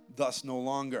him thus no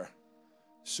longer.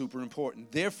 Super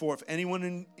important. Therefore, if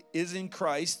anyone is in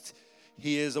Christ,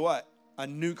 he is a what? A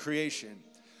new creation.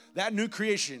 That new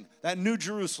creation, that new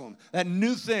Jerusalem, that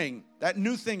new thing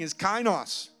is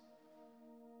kainos.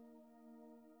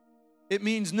 It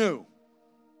means new,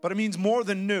 but it means more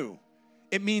than new.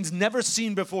 It means never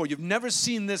seen before. You've never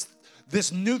seen this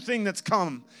new thing that's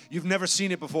come. You've never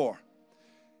seen it before.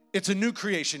 It's a new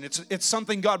creation. It's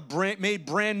something God made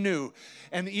brand new.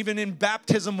 And even in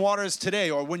baptism waters today,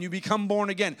 or when you become born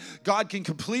again, God can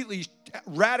completely,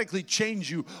 radically change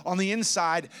you on the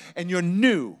inside, and you're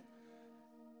new.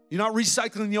 You're not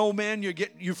recycling the old man.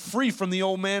 You're free from the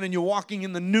old man, and you're walking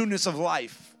in the newness of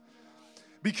life.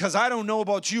 Because I don't know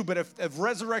about you, but if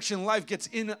resurrection life gets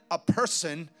in a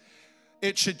person,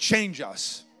 it should change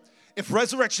us. If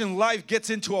resurrection life gets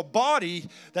into a body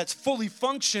that's fully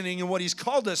functioning in what he's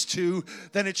called us to,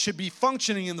 then it should be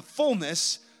functioning in the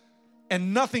fullness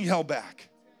and nothing held back.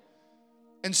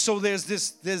 And so there's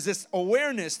this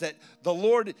awareness that the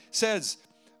Lord says,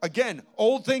 again,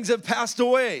 old things have passed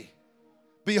away.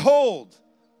 Behold,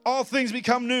 all things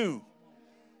become new.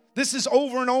 This is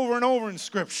over and over and over in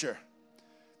Scripture.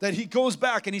 That he goes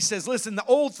back and he says, listen, the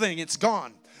old thing, it's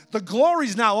gone. The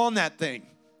glory's now on that thing.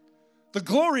 The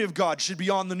glory of God should be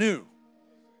on the new.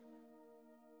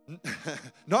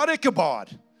 Not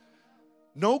Ichabod.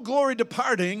 No glory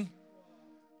departing,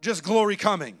 just glory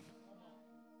coming.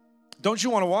 Don't you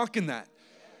want to walk in that?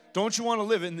 Don't you want to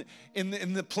live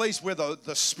in the place where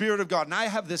the Spirit of God, and I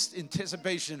have this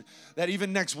anticipation that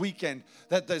even next weekend,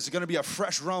 that there's going to be a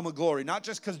fresh realm of glory, not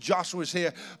just because Joshua's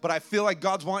here, but I feel like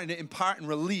God's wanting to impart and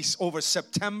release over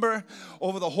September,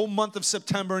 over the whole month of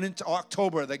September and into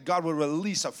October, that God will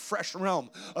release a fresh realm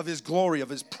of his glory, of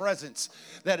his presence,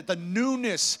 that the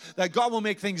newness, that God will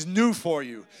make things new for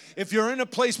you. If you're in a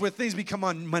place where things become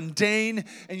mundane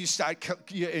and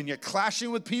you're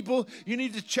clashing with people, you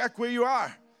need to check where you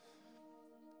are.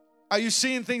 Are you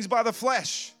seeing things by the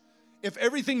flesh? If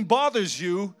everything bothers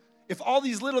you, if all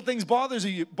these little things bother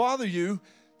you,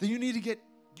 then you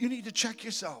need to check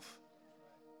yourself.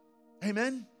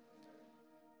 Amen?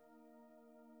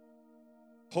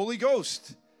 Holy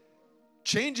Ghost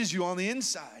changes you on the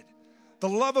inside. The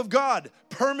love of God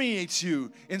permeates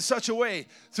you in such a way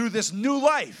through this new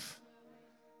life.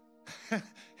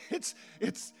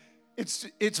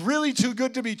 It's really too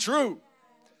good to be true.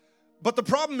 But the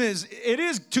problem is, it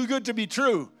is too good to be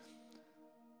true,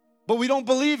 but we don't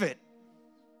believe it.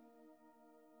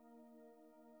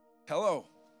 Hello.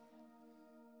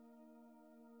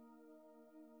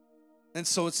 And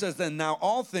so it says then, now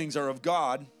all things are of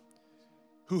God,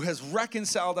 who has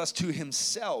reconciled us to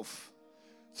himself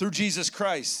through Jesus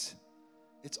Christ.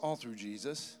 It's all through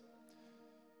Jesus.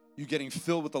 You getting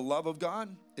filled with the love of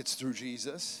God? It's through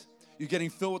Jesus. You're getting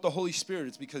filled with the Holy Spirit.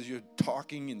 It's because you're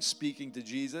talking and speaking to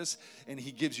Jesus, and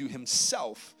he gives you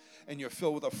himself, and you're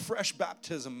filled with a fresh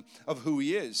baptism of who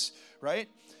he is, right?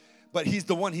 But he's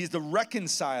the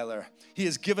reconciler. He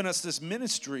has given us this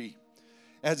ministry.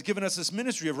 Has given us this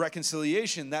ministry of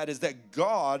reconciliation. That is that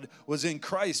God was in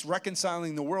Christ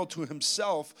reconciling the world to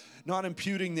himself, not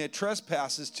imputing their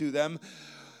trespasses to them,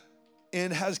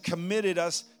 and has committed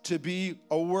us to be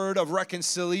a word of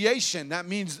reconciliation. That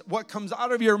means what comes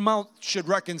out of your mouth should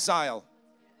reconcile.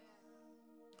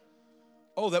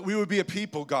 Oh, that we would be a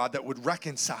people, God, that would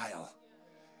reconcile.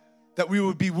 That we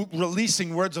would be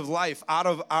releasing words of life out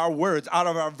of our words, out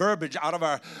of our verbiage, out of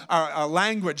our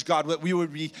language, God. That we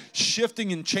would be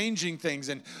shifting and changing things.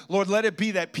 And Lord, let it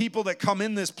be that people that come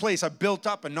in this place are built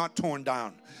up and not torn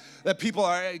down. That people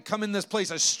come in this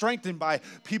place are strengthened by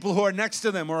people who are next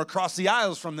to them or across the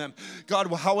aisles from them.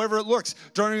 God, however it looks,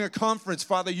 during a conference,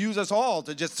 Father, use us all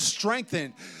to just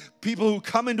strengthen people who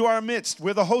come into our midst.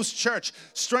 We're the host church.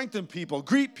 Strengthen people,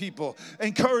 greet people,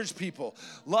 encourage people,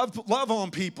 love on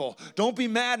people. Don't be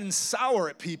mad and sour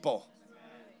at people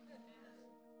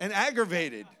and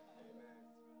aggravated.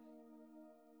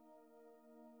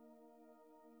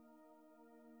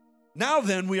 Now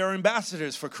then, we are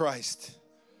ambassadors for Christ.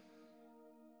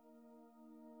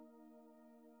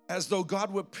 As though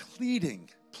God were pleading.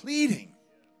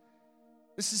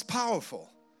 This is powerful.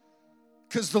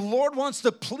 Because the Lord wants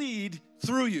to plead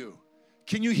through you.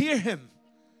 Can you hear him?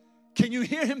 Can you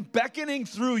hear him beckoning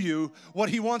through you what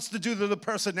he wants to do to the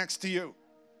person next to you?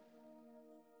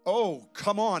 Oh,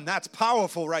 come on. That's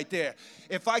powerful right there.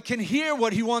 If I can hear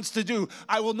what he wants to do,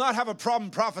 I will not have a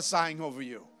problem prophesying over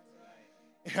you.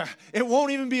 Yeah, it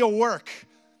won't even be a work.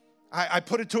 I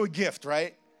put it to a gift,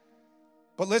 right?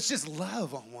 But let's just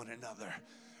love on one another,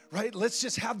 right? Let's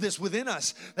just have this within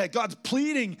us that God's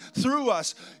pleading through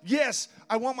us. Yes,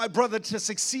 I want my brother to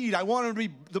succeed. I want him to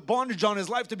be, the bondage on his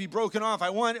life to be broken off. I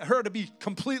want her to be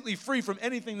completely free from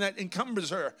anything that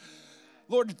encumbers her.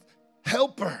 Lord,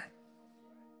 help her.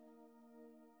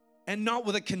 And not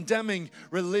with a condemning,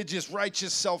 religious,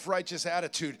 righteous, self-righteous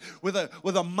attitude. With a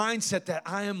mindset that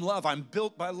I am love. I'm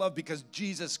built by love because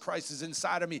Jesus Christ is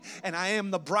inside of me. And I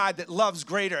am the bride that loves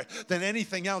greater than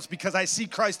anything else because I see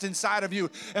Christ inside of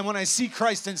you. And when I see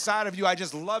Christ inside of you, I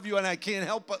just love you and I can't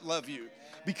help but love you.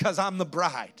 Because I'm the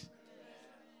bride.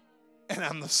 And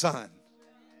I'm the son.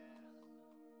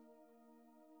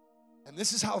 And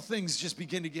this is how things just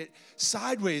begin to get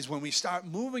sideways when we start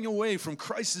moving away from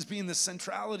Christ as being the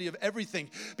centrality of everything.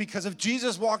 Because if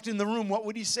Jesus walked in the room, what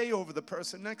would he say over the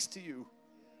person next to you?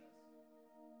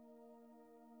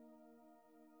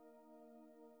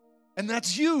 And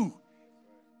that's you.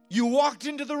 You walked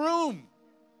into the room.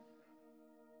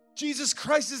 Jesus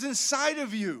Christ is inside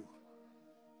of you.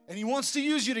 And he wants to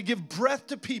use you to give breath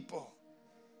to people,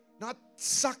 not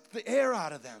suck the air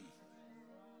out of them.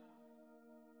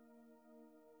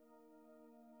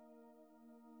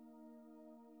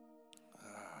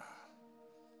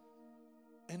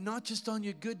 And not just on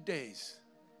your good days.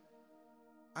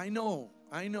 I know.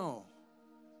 I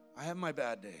have my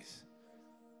bad days.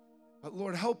 But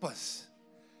Lord, help us.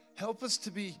 Help us to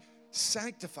be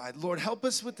sanctified. Lord, help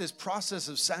us with this process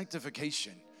of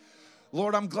sanctification.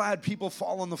 Lord, I'm glad people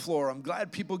fall on the floor. I'm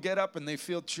glad people get up and they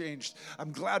feel changed.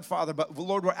 I'm glad, Father. But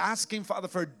Lord, we're asking, Father,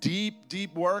 for deep,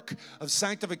 deep work of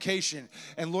sanctification.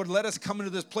 And Lord, let us come into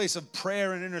this place of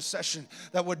prayer and intercession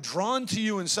that we're drawn to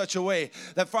you in such a way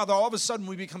that, Father, all of a sudden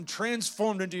we become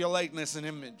transformed into your likeness and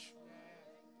image.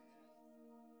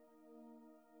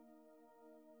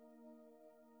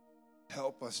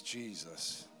 Help us,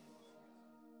 Jesus.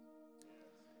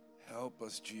 Help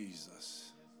us, Jesus.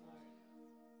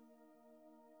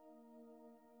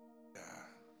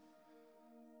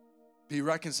 Be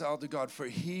reconciled to God, for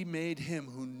he made him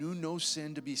who knew no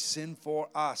sin to be sin for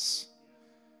us,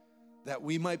 that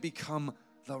we might become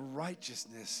the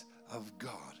righteousness of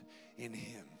God in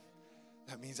him.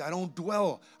 That means I don't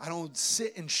dwell. I don't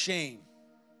sit in shame.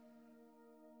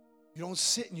 You don't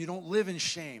sit and you don't live in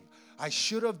shame. I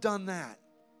should have done that.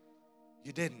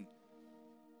 You didn't.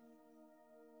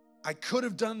 I could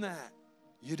have done that.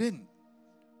 You didn't.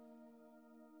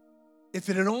 If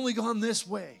it had only gone this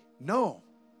way. No.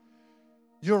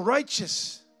 You're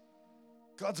righteous.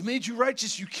 God's made you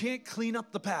righteous. You can't clean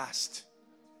up the past.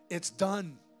 It's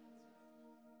done.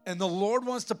 And the Lord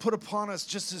wants to put upon us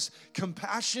just this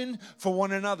compassion for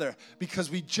one another,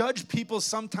 because we judge people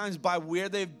sometimes by where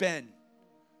they've been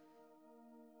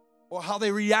or how they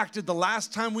reacted the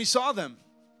last time we saw them.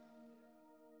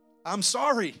 I'm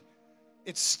sorry.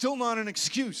 It's still not an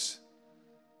excuse.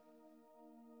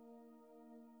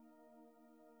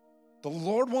 The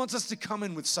Lord wants us to come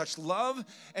in with such love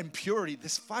and purity.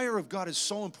 This fire of God is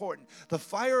so important. The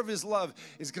fire of His love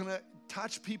is going to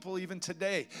touch people even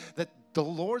today, that the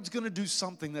Lord's going to do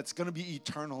something that's going to be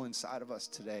eternal inside of us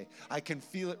today. I can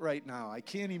feel it right now. I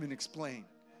can't even explain.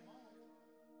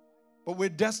 But we're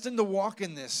destined to walk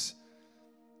in this.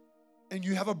 And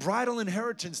you have a bridal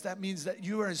inheritance. That means that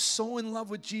you are so in love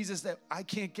with Jesus that I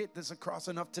can't get this across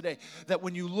enough today. That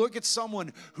when you look at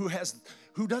someone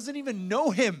who doesn't even know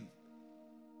Him,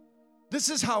 this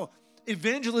is how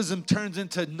evangelism turns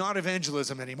into not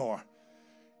evangelism anymore.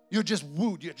 You're just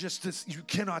wooed. You're just this, you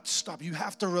cannot stop. You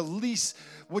have to release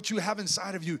what you have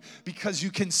inside of you, because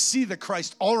you can see the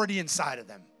Christ already inside of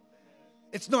them.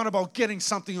 It's not about getting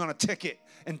something on a ticket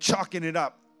and chalking it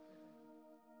up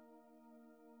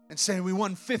and saying we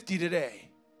won 50 today.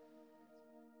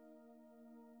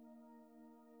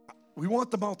 We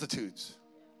want the multitudes.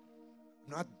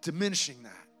 I'm not diminishing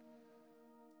that.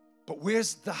 But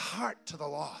where's the heart to the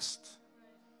lost?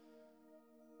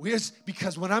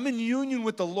 Because when I'm in union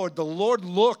with the Lord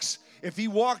looks. If He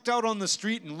walked out on the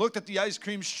street and looked at the ice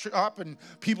cream shop and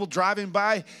people driving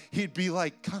by, He'd be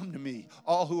like, come to me,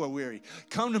 all who are weary.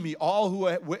 Come to me, all who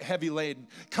are heavy laden.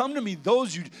 Come to me,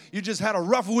 those you just had a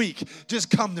rough week. Just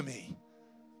come to me.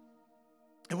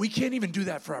 And we can't even do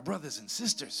that for our brothers and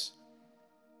sisters.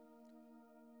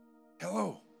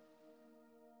 Hello.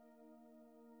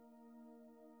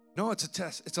 No, it's a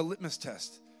test. It's a litmus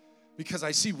test. Because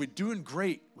I see we're doing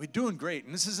great. We're doing great.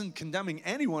 And this isn't condemning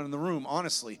anyone in the room,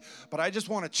 honestly. But I just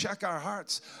want to check our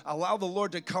hearts. Allow the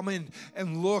Lord to come in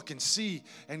and look and see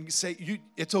and say,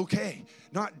 it's okay.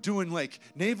 Not doing like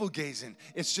navel gazing.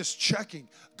 It's just checking.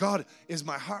 God, is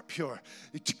my heart pure?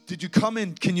 Did you come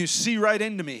in? Can you see right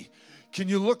into me? Can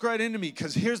you look right into me?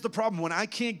 Because here's the problem. When I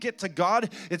can't get to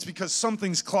God, it's because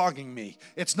something's clogging me.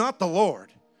 It's not the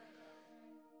Lord.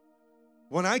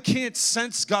 When I can't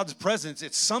sense God's presence,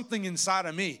 it's something inside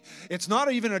of me. It's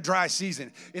not even a dry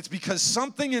season. It's because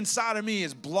something inside of me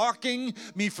is blocking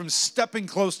me from stepping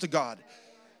close to God.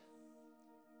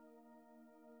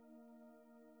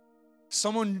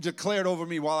 Someone declared over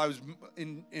me while I was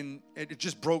it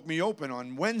just broke me open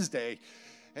on Wednesday.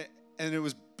 And it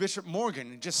was Bishop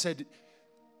Morgan. It just said,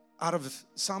 out of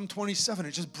Psalm 27,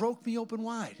 it just broke me open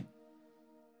wide.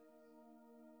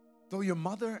 Though your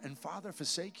mother and father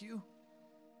forsake you,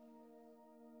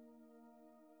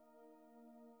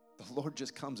 the Lord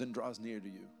just comes and draws near to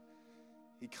you.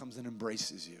 He comes and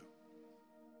embraces you.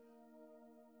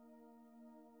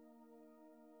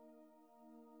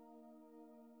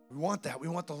 We want that. We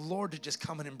want the Lord to just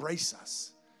come and embrace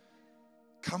us.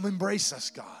 Come embrace us,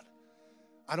 God.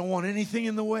 I don't want anything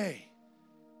in the way.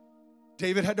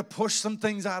 David had to push some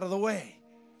things out of the way.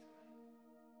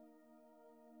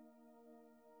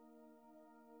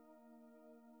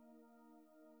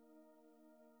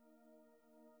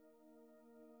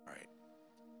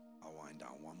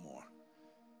 One more.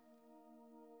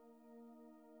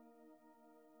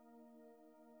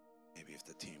 Maybe if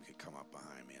the team could come up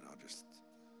behind me and I'll just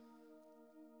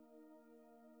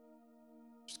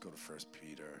go to 1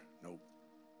 Peter. Nope.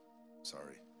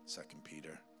 Sorry. 2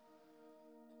 Peter.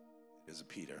 It is a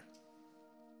Peter.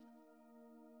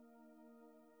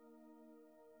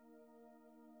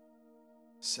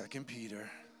 Second Peter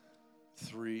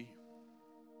 3.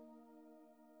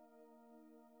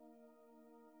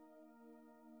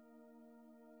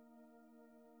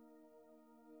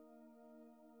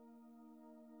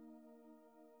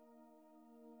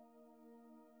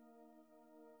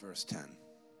 Verse 10.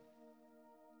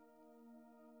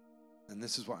 And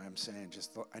this is why I'm saying,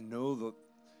 I know that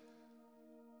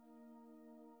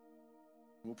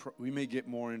we may get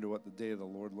more into what the day of the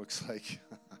Lord looks like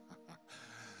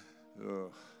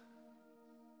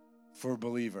for a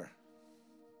believer.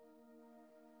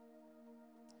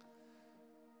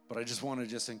 But I just want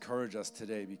to encourage us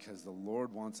today, because the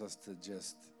Lord wants us to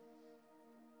just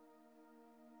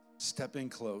step in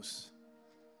close.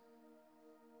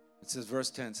 It says, verse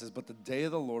 10 says, but the day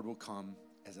of the Lord will come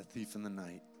as a thief in the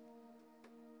night.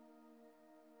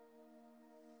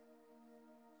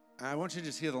 And I want you to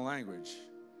just hear the language.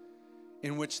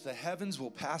 In which the heavens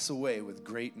will pass away with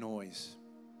great noise,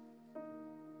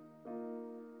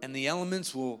 and the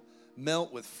elements will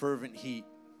melt with fervent heat.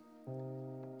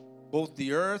 Both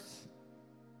the earth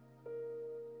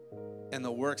and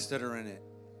the works that are in it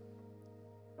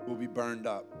will be burned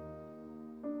up.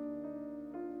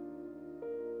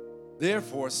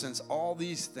 Therefore, since all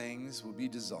these things will be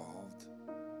dissolved,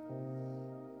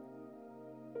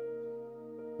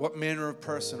 what manner of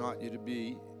person ought you to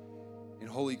be in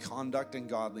holy conduct and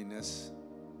godliness,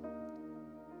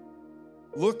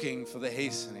 looking for the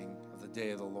hastening of the day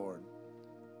of the Lord,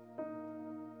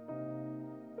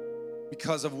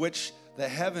 because of which the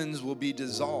heavens will be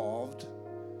dissolved,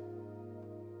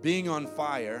 being on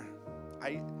fire.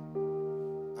 I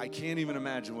can't even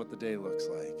imagine what the day looks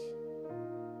like.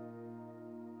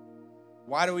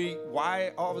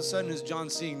 Why all of a sudden is John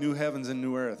seeing new heavens and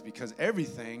new earth? Because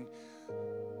everything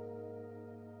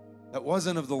that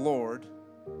wasn't of the Lord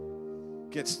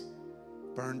gets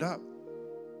burned up.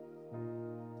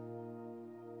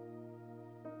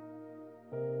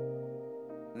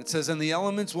 And it says, and the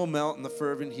elements will melt in the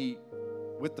fervent heat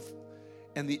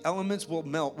and the elements will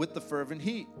melt with the fervent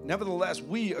heat. Nevertheless,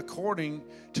 we, according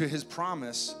to his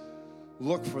promise,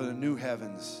 look for the new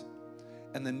heavens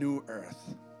and the new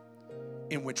earth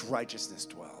in which righteousness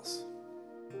dwells.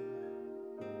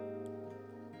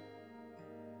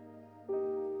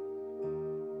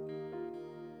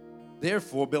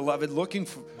 Therefore, beloved, looking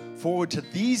forward to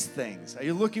these things. Are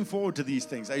you looking forward to these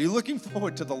things? Are you looking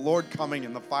forward to the Lord coming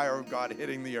and the fire of God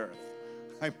hitting the earth?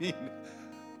 I mean,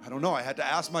 I don't know. I had to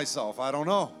ask myself. I don't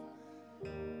know.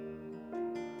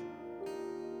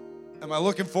 Am I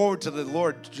looking forward to the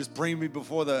Lord just bring me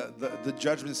before the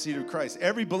judgment seat of Christ?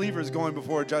 Every believer is going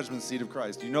before a judgment seat of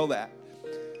Christ. You know that.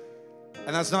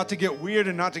 And that's not to get weird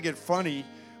and not to get funny,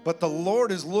 but the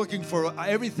Lord is looking for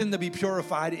everything to be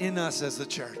purified in us as the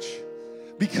church.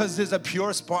 Because there's a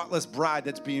pure, spotless bride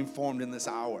that's being formed in this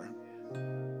hour.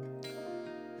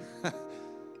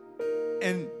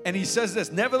 and he says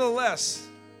this, nevertheless,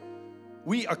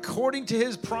 we, according to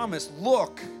his promise,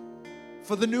 look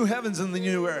for the new heavens and the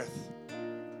new earth.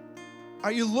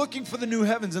 Are you looking for the new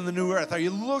heavens and the new earth? Are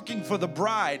you looking for the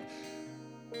bride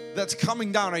that's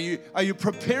coming down? Are you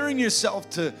preparing yourself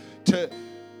to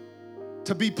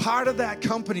be part of that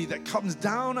company that comes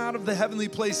down out of the heavenly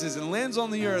places and lands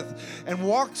on the earth and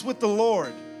walks with the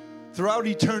Lord throughout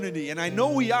eternity? And I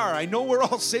know we are. I know we're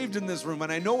all saved in this room,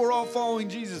 and I know we're all following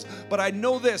Jesus. But I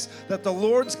know this, that the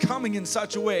Lord's coming in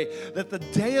such a way that the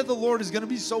day of the Lord is going to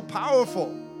be so powerful.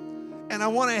 And I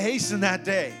want to hasten that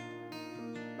day.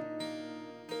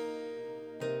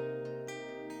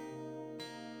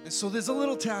 And so there's a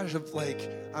little touch of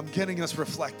I'm getting us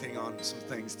reflecting on some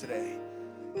things today.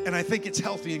 And I think it's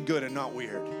healthy and good and not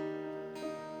weird.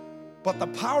 But the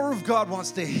power of God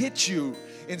wants to hit you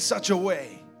in such a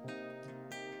way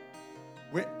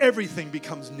where everything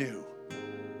becomes new.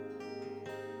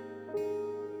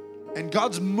 And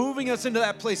God's moving us into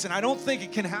that place. And I don't think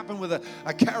it can happen with a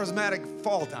charismatic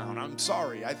fall down. I'm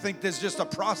sorry. I think there's just a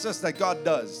process that God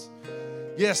does.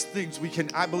 Yes,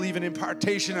 I believe in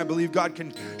impartation. I believe God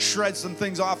can shred some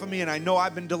things off of me. And I know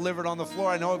I've been delivered on the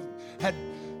floor. I know I've had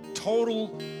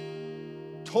total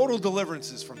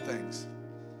deliverances from things.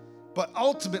 But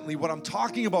ultimately, what I'm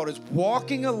talking about is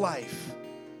walking a life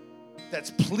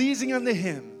that's pleasing unto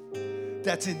him,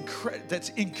 that's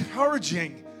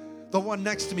encouraging the one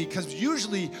next to me. Because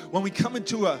usually when we come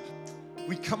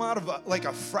out of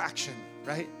a fraction,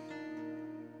 right?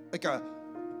 Like a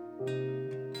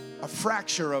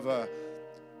fracture of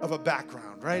a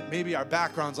background, right? Maybe our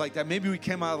background's like that. Maybe we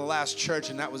came out of the last church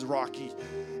and that was rocky.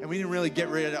 And we didn't really get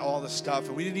rid of all the stuff.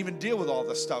 And we didn't even deal with all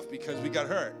the stuff because we got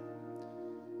hurt.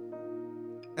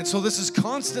 And so this is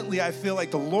constantly, I feel like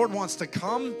the Lord wants to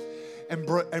come and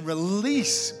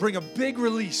bring a big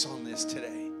release on this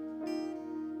today.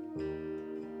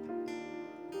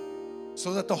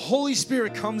 So that the Holy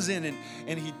Spirit comes in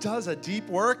and he does a deep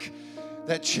work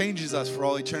that changes us for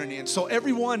all eternity. And so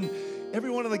every one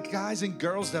of the guys and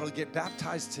girls that'll get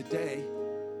baptized today,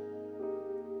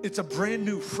 it's a brand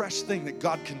new, fresh thing that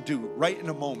God can do right in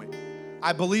a moment.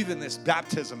 I believe in this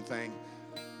baptism thing.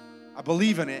 I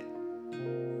believe in it.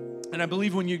 And I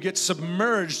believe when you get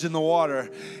submerged in the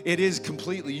water, it is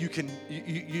completely, you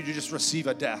just receive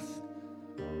a death.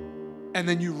 And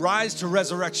then you rise to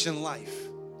resurrection life.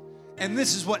 And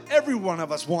this is what every one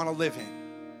of us want to live in.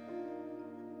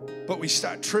 But we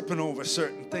start tripping over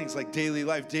certain things like daily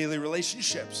life, daily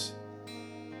relationships,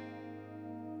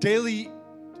 daily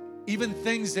even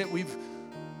things that we've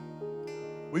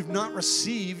not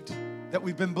received that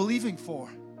we've been believing for.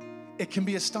 It can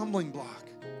be a stumbling block.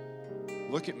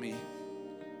 Look at me.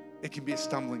 It can be a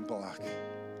stumbling block.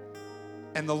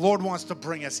 And the Lord wants to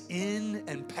bring us in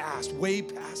and past, way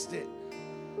past it,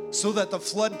 so that the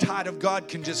flood tide of God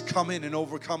can just come in and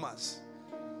overcome us.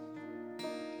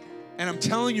 And I'm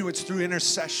telling you, it's through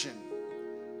intercession.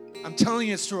 I'm telling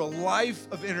you, it's through a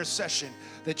life of intercession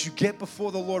that you get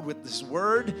before the Lord with this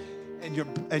word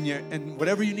and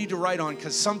whatever you need to write on,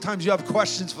 because sometimes you have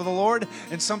questions for the Lord,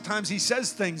 and sometimes He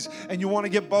says things, and you want to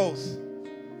get both.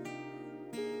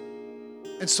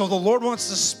 And so the Lord wants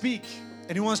to speak,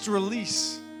 and He wants to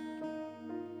release.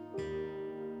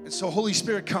 And so, Holy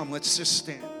Spirit, come. Let's just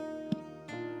stand.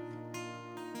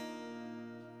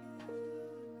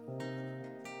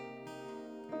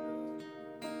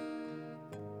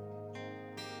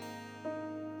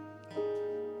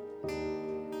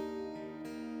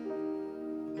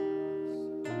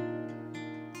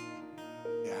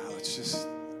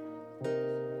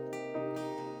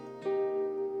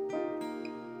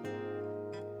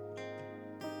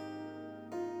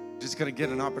 Going to get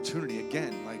an opportunity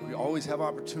again. Like we always have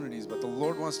opportunities, but the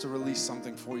Lord wants to release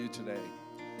something for you today.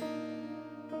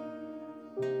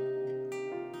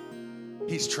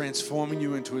 He's transforming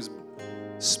you into His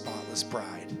spotless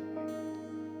bride.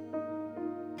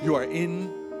 You are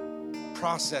in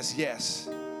process, yes,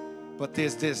 but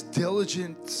there's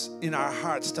diligence in our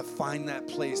hearts to find that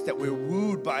place, that we're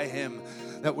wooed by Him,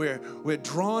 that we're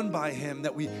drawn by Him,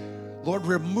 that Lord,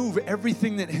 remove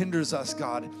everything that hinders us,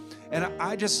 God. And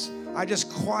I just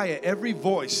quiet every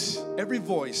voice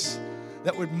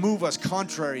that would move us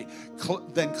contrary,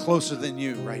 then closer than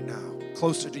you right now,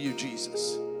 closer to you,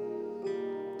 Jesus.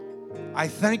 I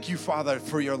thank you, Father,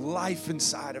 for your life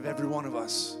inside of every one of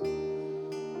us.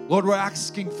 Lord, we're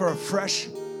asking for a fresh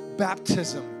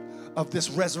baptism of this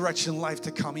resurrection life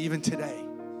to come even today.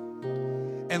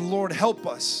 And Lord, help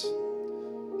us.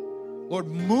 Lord,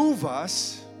 move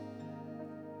us.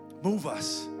 Move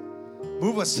us.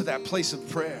 Move us to that place of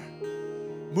prayer.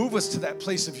 Move us to that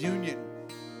place of union.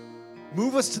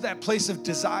 Move us to that place of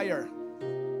desire.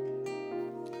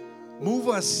 Move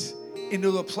us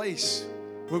into a place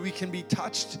where we can be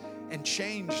touched and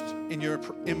changed into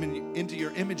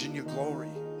your image and your glory.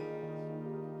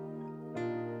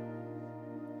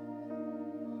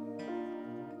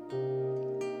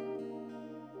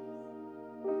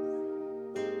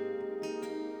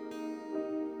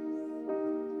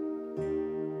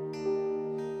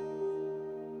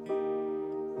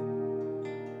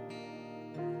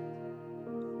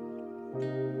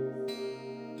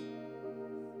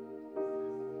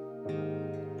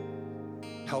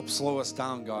 Help slow us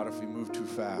down, God, if we move too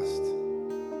fast.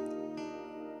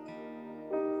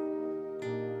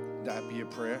 That be a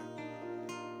prayer.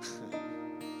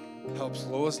 Help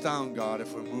slow us down, God,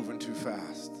 if we're moving too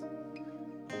fast.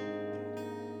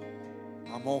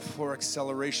 I'm all for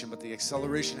acceleration, but the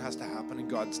acceleration has to happen in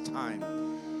God's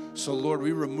time. So, Lord,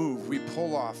 we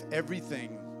pull off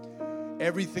everything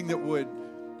that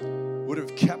would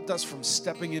have kept us from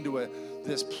stepping into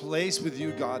this place with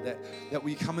you, God, that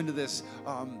we come into this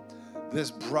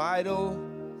bridal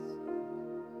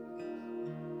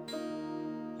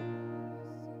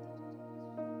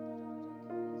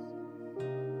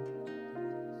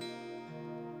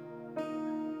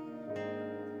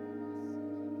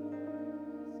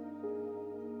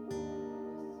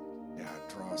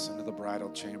draw us into the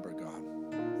bridal chamber, God.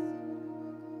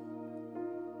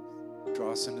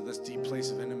 Draw us into this deep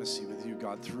place of intimacy with you,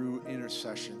 God, through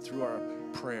intercession, through our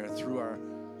prayer, through our...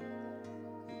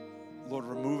 Lord,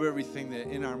 remove everything that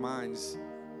in our minds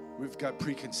we've got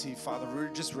preconceived. Father,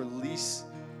 we just release,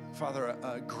 Father,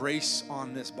 a grace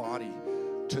on this body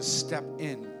to step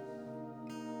in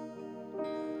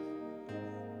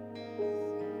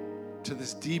to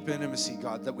this deep intimacy,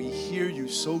 God, that we hear you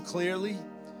so clearly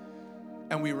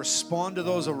and we respond to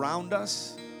those around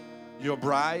us, your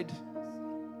bride,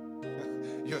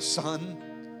 your son.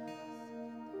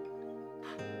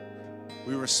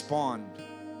 We respond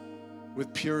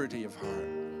with purity of heart.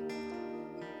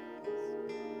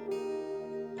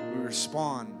 We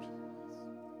respond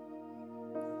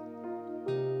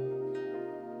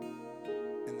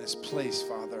in this place,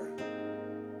 Father,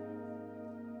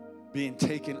 being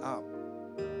taken up.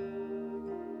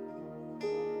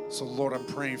 So, Lord, I'm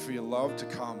praying for your love to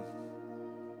come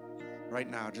right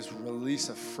now. Just release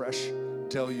a fresh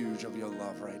deluge of your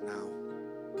love right now.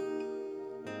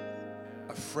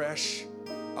 A fresh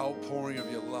outpouring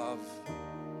of your love.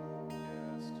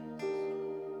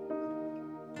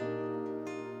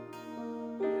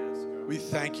 We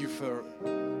thank you for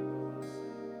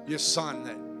your son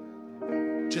that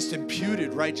just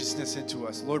imputed righteousness into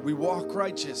us. Lord, we walk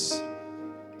righteous.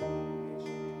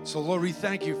 So, Lord, we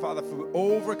thank you, Father, for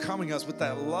overcoming us with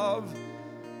that love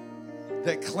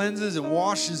that cleanses and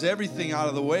washes everything out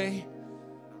of the way,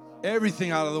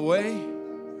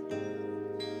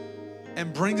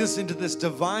 and brings us into this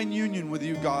divine union with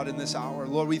you, God, in this hour.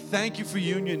 Lord, we thank you for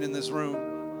union in this room.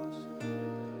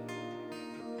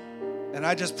 And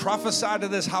I just prophesy to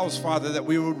this house, Father, that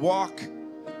we would walk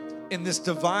in this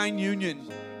divine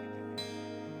union,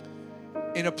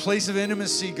 in a place of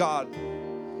intimacy, God.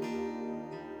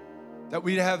 That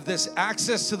we'd have this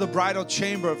access to the bridal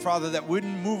chamber, Father, that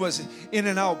wouldn't move us in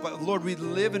and out, but Lord, we'd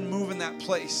live and move in that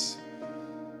place.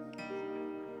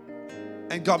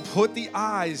 And God, put the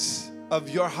eyes of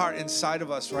your heart inside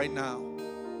of us right now.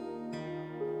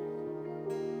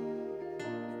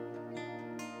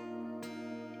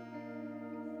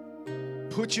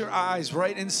 Put your eyes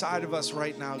right inside of us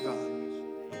right now, God.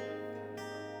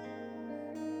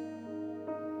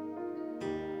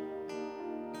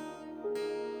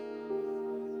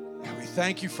 And we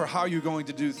thank you for how you're going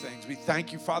to do things. We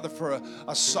thank you, Father, for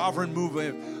a sovereign move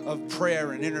of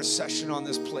prayer and intercession on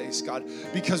this place, God,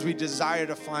 because we desire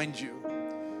to find you.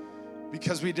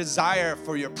 Because we desire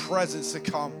for your presence to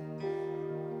come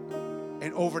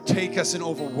and overtake us and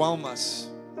overwhelm us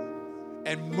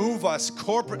and move us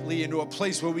corporately into a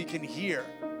place where we can hear.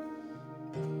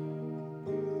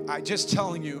 I'm just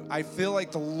telling you, I feel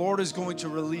like the Lord is going to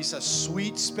release a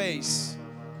sweet space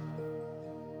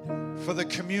for the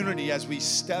community as we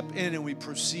step in and we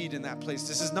proceed in that place.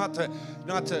 This is not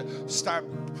to start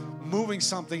moving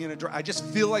something in a direction. I just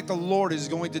feel like the Lord is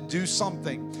going to do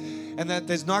something. And that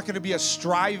there's not going to be a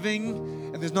striving,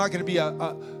 and there's not going to be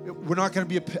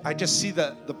I just see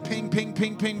the ping, ping,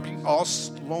 ping, ping, ping, all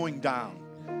slowing down.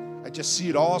 I just see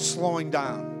it all slowing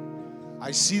down.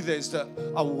 I see there's a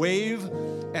wave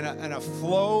and a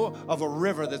flow of a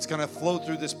river that's going to flow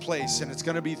through this place, and it's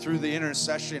going to be through the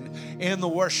intercession and the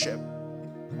worship.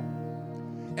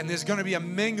 And there's going to be a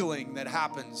mingling that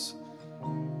happens.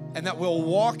 And that we'll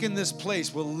walk in this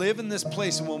place, we'll live in this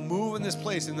place, and we'll move in this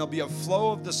place, and there'll be a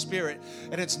flow of the Spirit,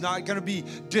 and it's not going to be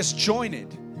disjointed.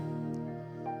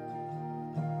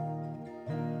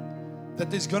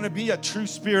 That there's going to be a true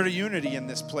spirit of unity in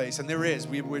this place, and there is.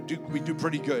 We do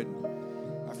pretty good.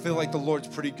 I feel like the Lord's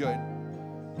pretty good.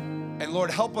 And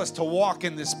Lord, help us to walk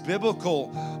in this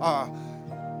biblical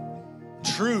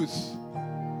truth.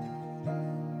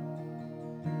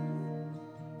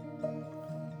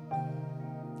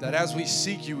 That as we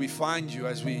seek you, we find you.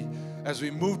 As we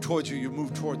move towards you, you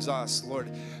move towards us, Lord.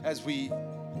 As we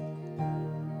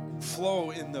flow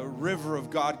in the river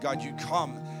of God, God, you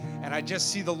come. And I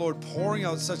just see the Lord pouring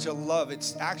out such a love.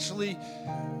 It's actually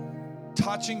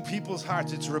touching people's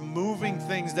hearts. It's removing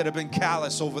things that have been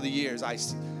callous over the years.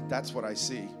 That's what I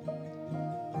see.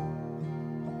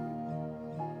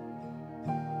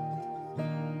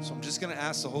 So I'm just going to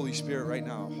ask the Holy Spirit right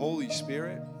now. Holy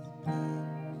Spirit,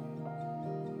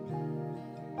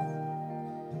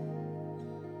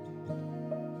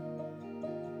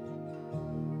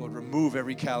 remove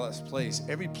every callous place,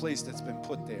 every place that's been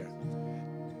put there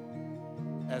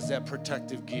as that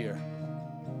protective gear.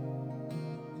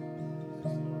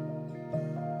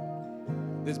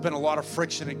 There's been a lot of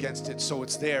friction against it, so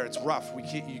it's there, it's rough,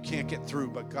 you can't get through.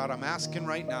 But God, I'm asking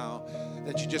right now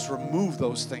that you just remove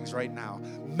those things right now.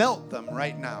 Melt them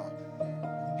right now.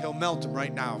 He'll melt them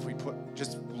right now. If we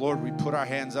Lord, we put our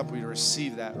hands up, we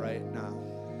receive that right now.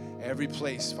 Every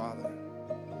place, Father.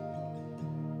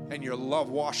 And your love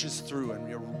washes through, and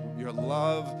your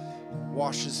love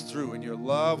washes through, and your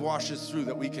love washes through,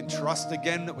 that we can trust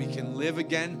again, that we can live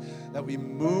again, that we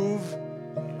move.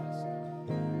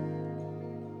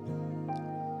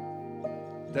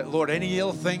 That, Lord, any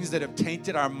ill things that have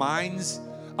tainted our minds,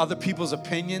 other people's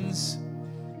opinions,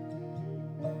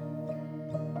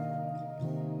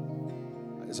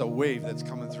 there's a wave that's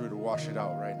coming through to wash it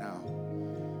out right now.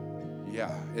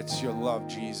 Yeah, it's your love,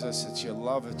 Jesus. It's your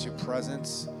love, it's your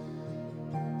presence.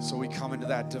 So we come into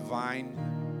that divine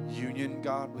union,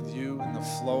 God, with you and the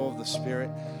flow of the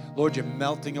Spirit. Lord, you're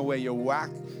melting away. You're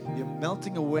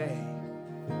melting away.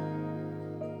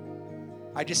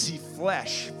 I just see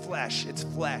flesh. It's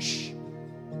flesh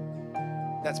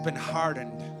that's been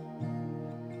hardened.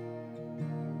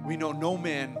 We know no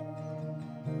man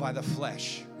by the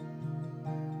flesh,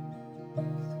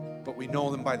 but we know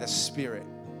them by the Spirit.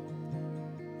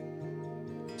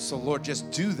 So, Lord,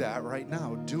 just do that right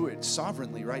now. Do it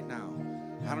sovereignly right now.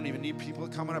 I don't even need people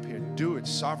coming up here. Do it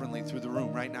sovereignly through the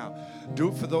room right now. Do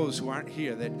it for those who aren't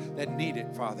here that need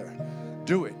it, Father.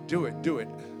 Do it, do it, do it.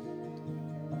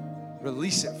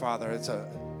 Release it, Father.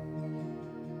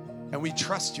 And we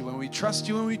trust you, and we trust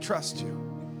you, and we trust you.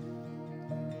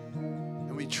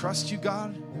 And we trust you,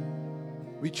 God.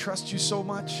 We trust you so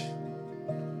much.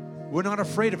 We're not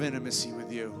afraid of intimacy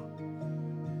with you.